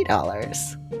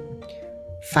 $3.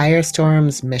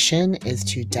 Firestorm's mission is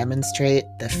to demonstrate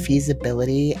the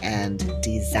feasibility and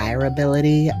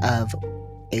desirability of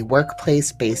a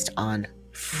workplace based on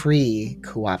free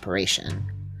cooperation.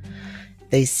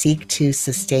 They seek to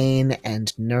sustain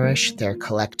and nourish their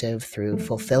collective through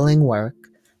fulfilling work,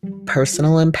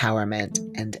 personal empowerment,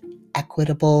 and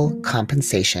equitable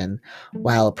compensation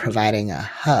while providing a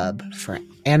hub for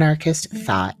anarchist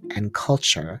thought and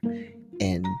culture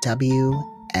in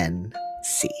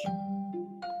WNC.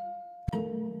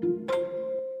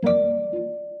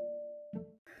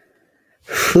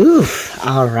 Whew,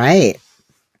 all right.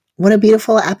 What a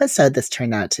beautiful episode this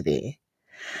turned out to be.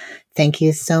 Thank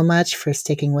you so much for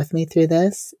sticking with me through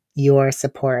this. Your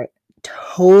support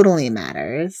totally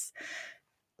matters.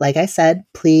 Like I said,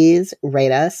 please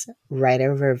rate us, write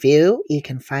a review. You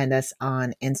can find us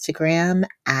on Instagram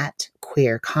at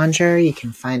queerconjure. You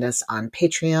can find us on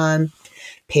Patreon,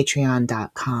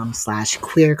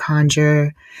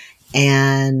 patreon.com/queerconjure.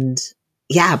 And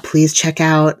yeah, please check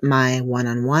out my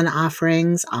one-on-one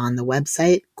offerings on the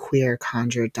website,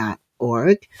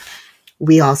 queerconjure.org.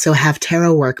 We also have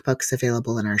tarot workbooks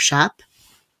available in our shop.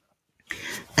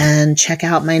 And check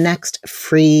out my next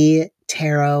free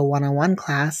tarot 101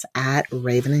 class at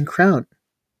Raven and Crone.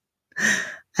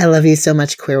 I love you so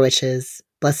much, queer witches.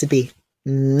 Blessed be.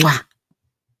 Mwah.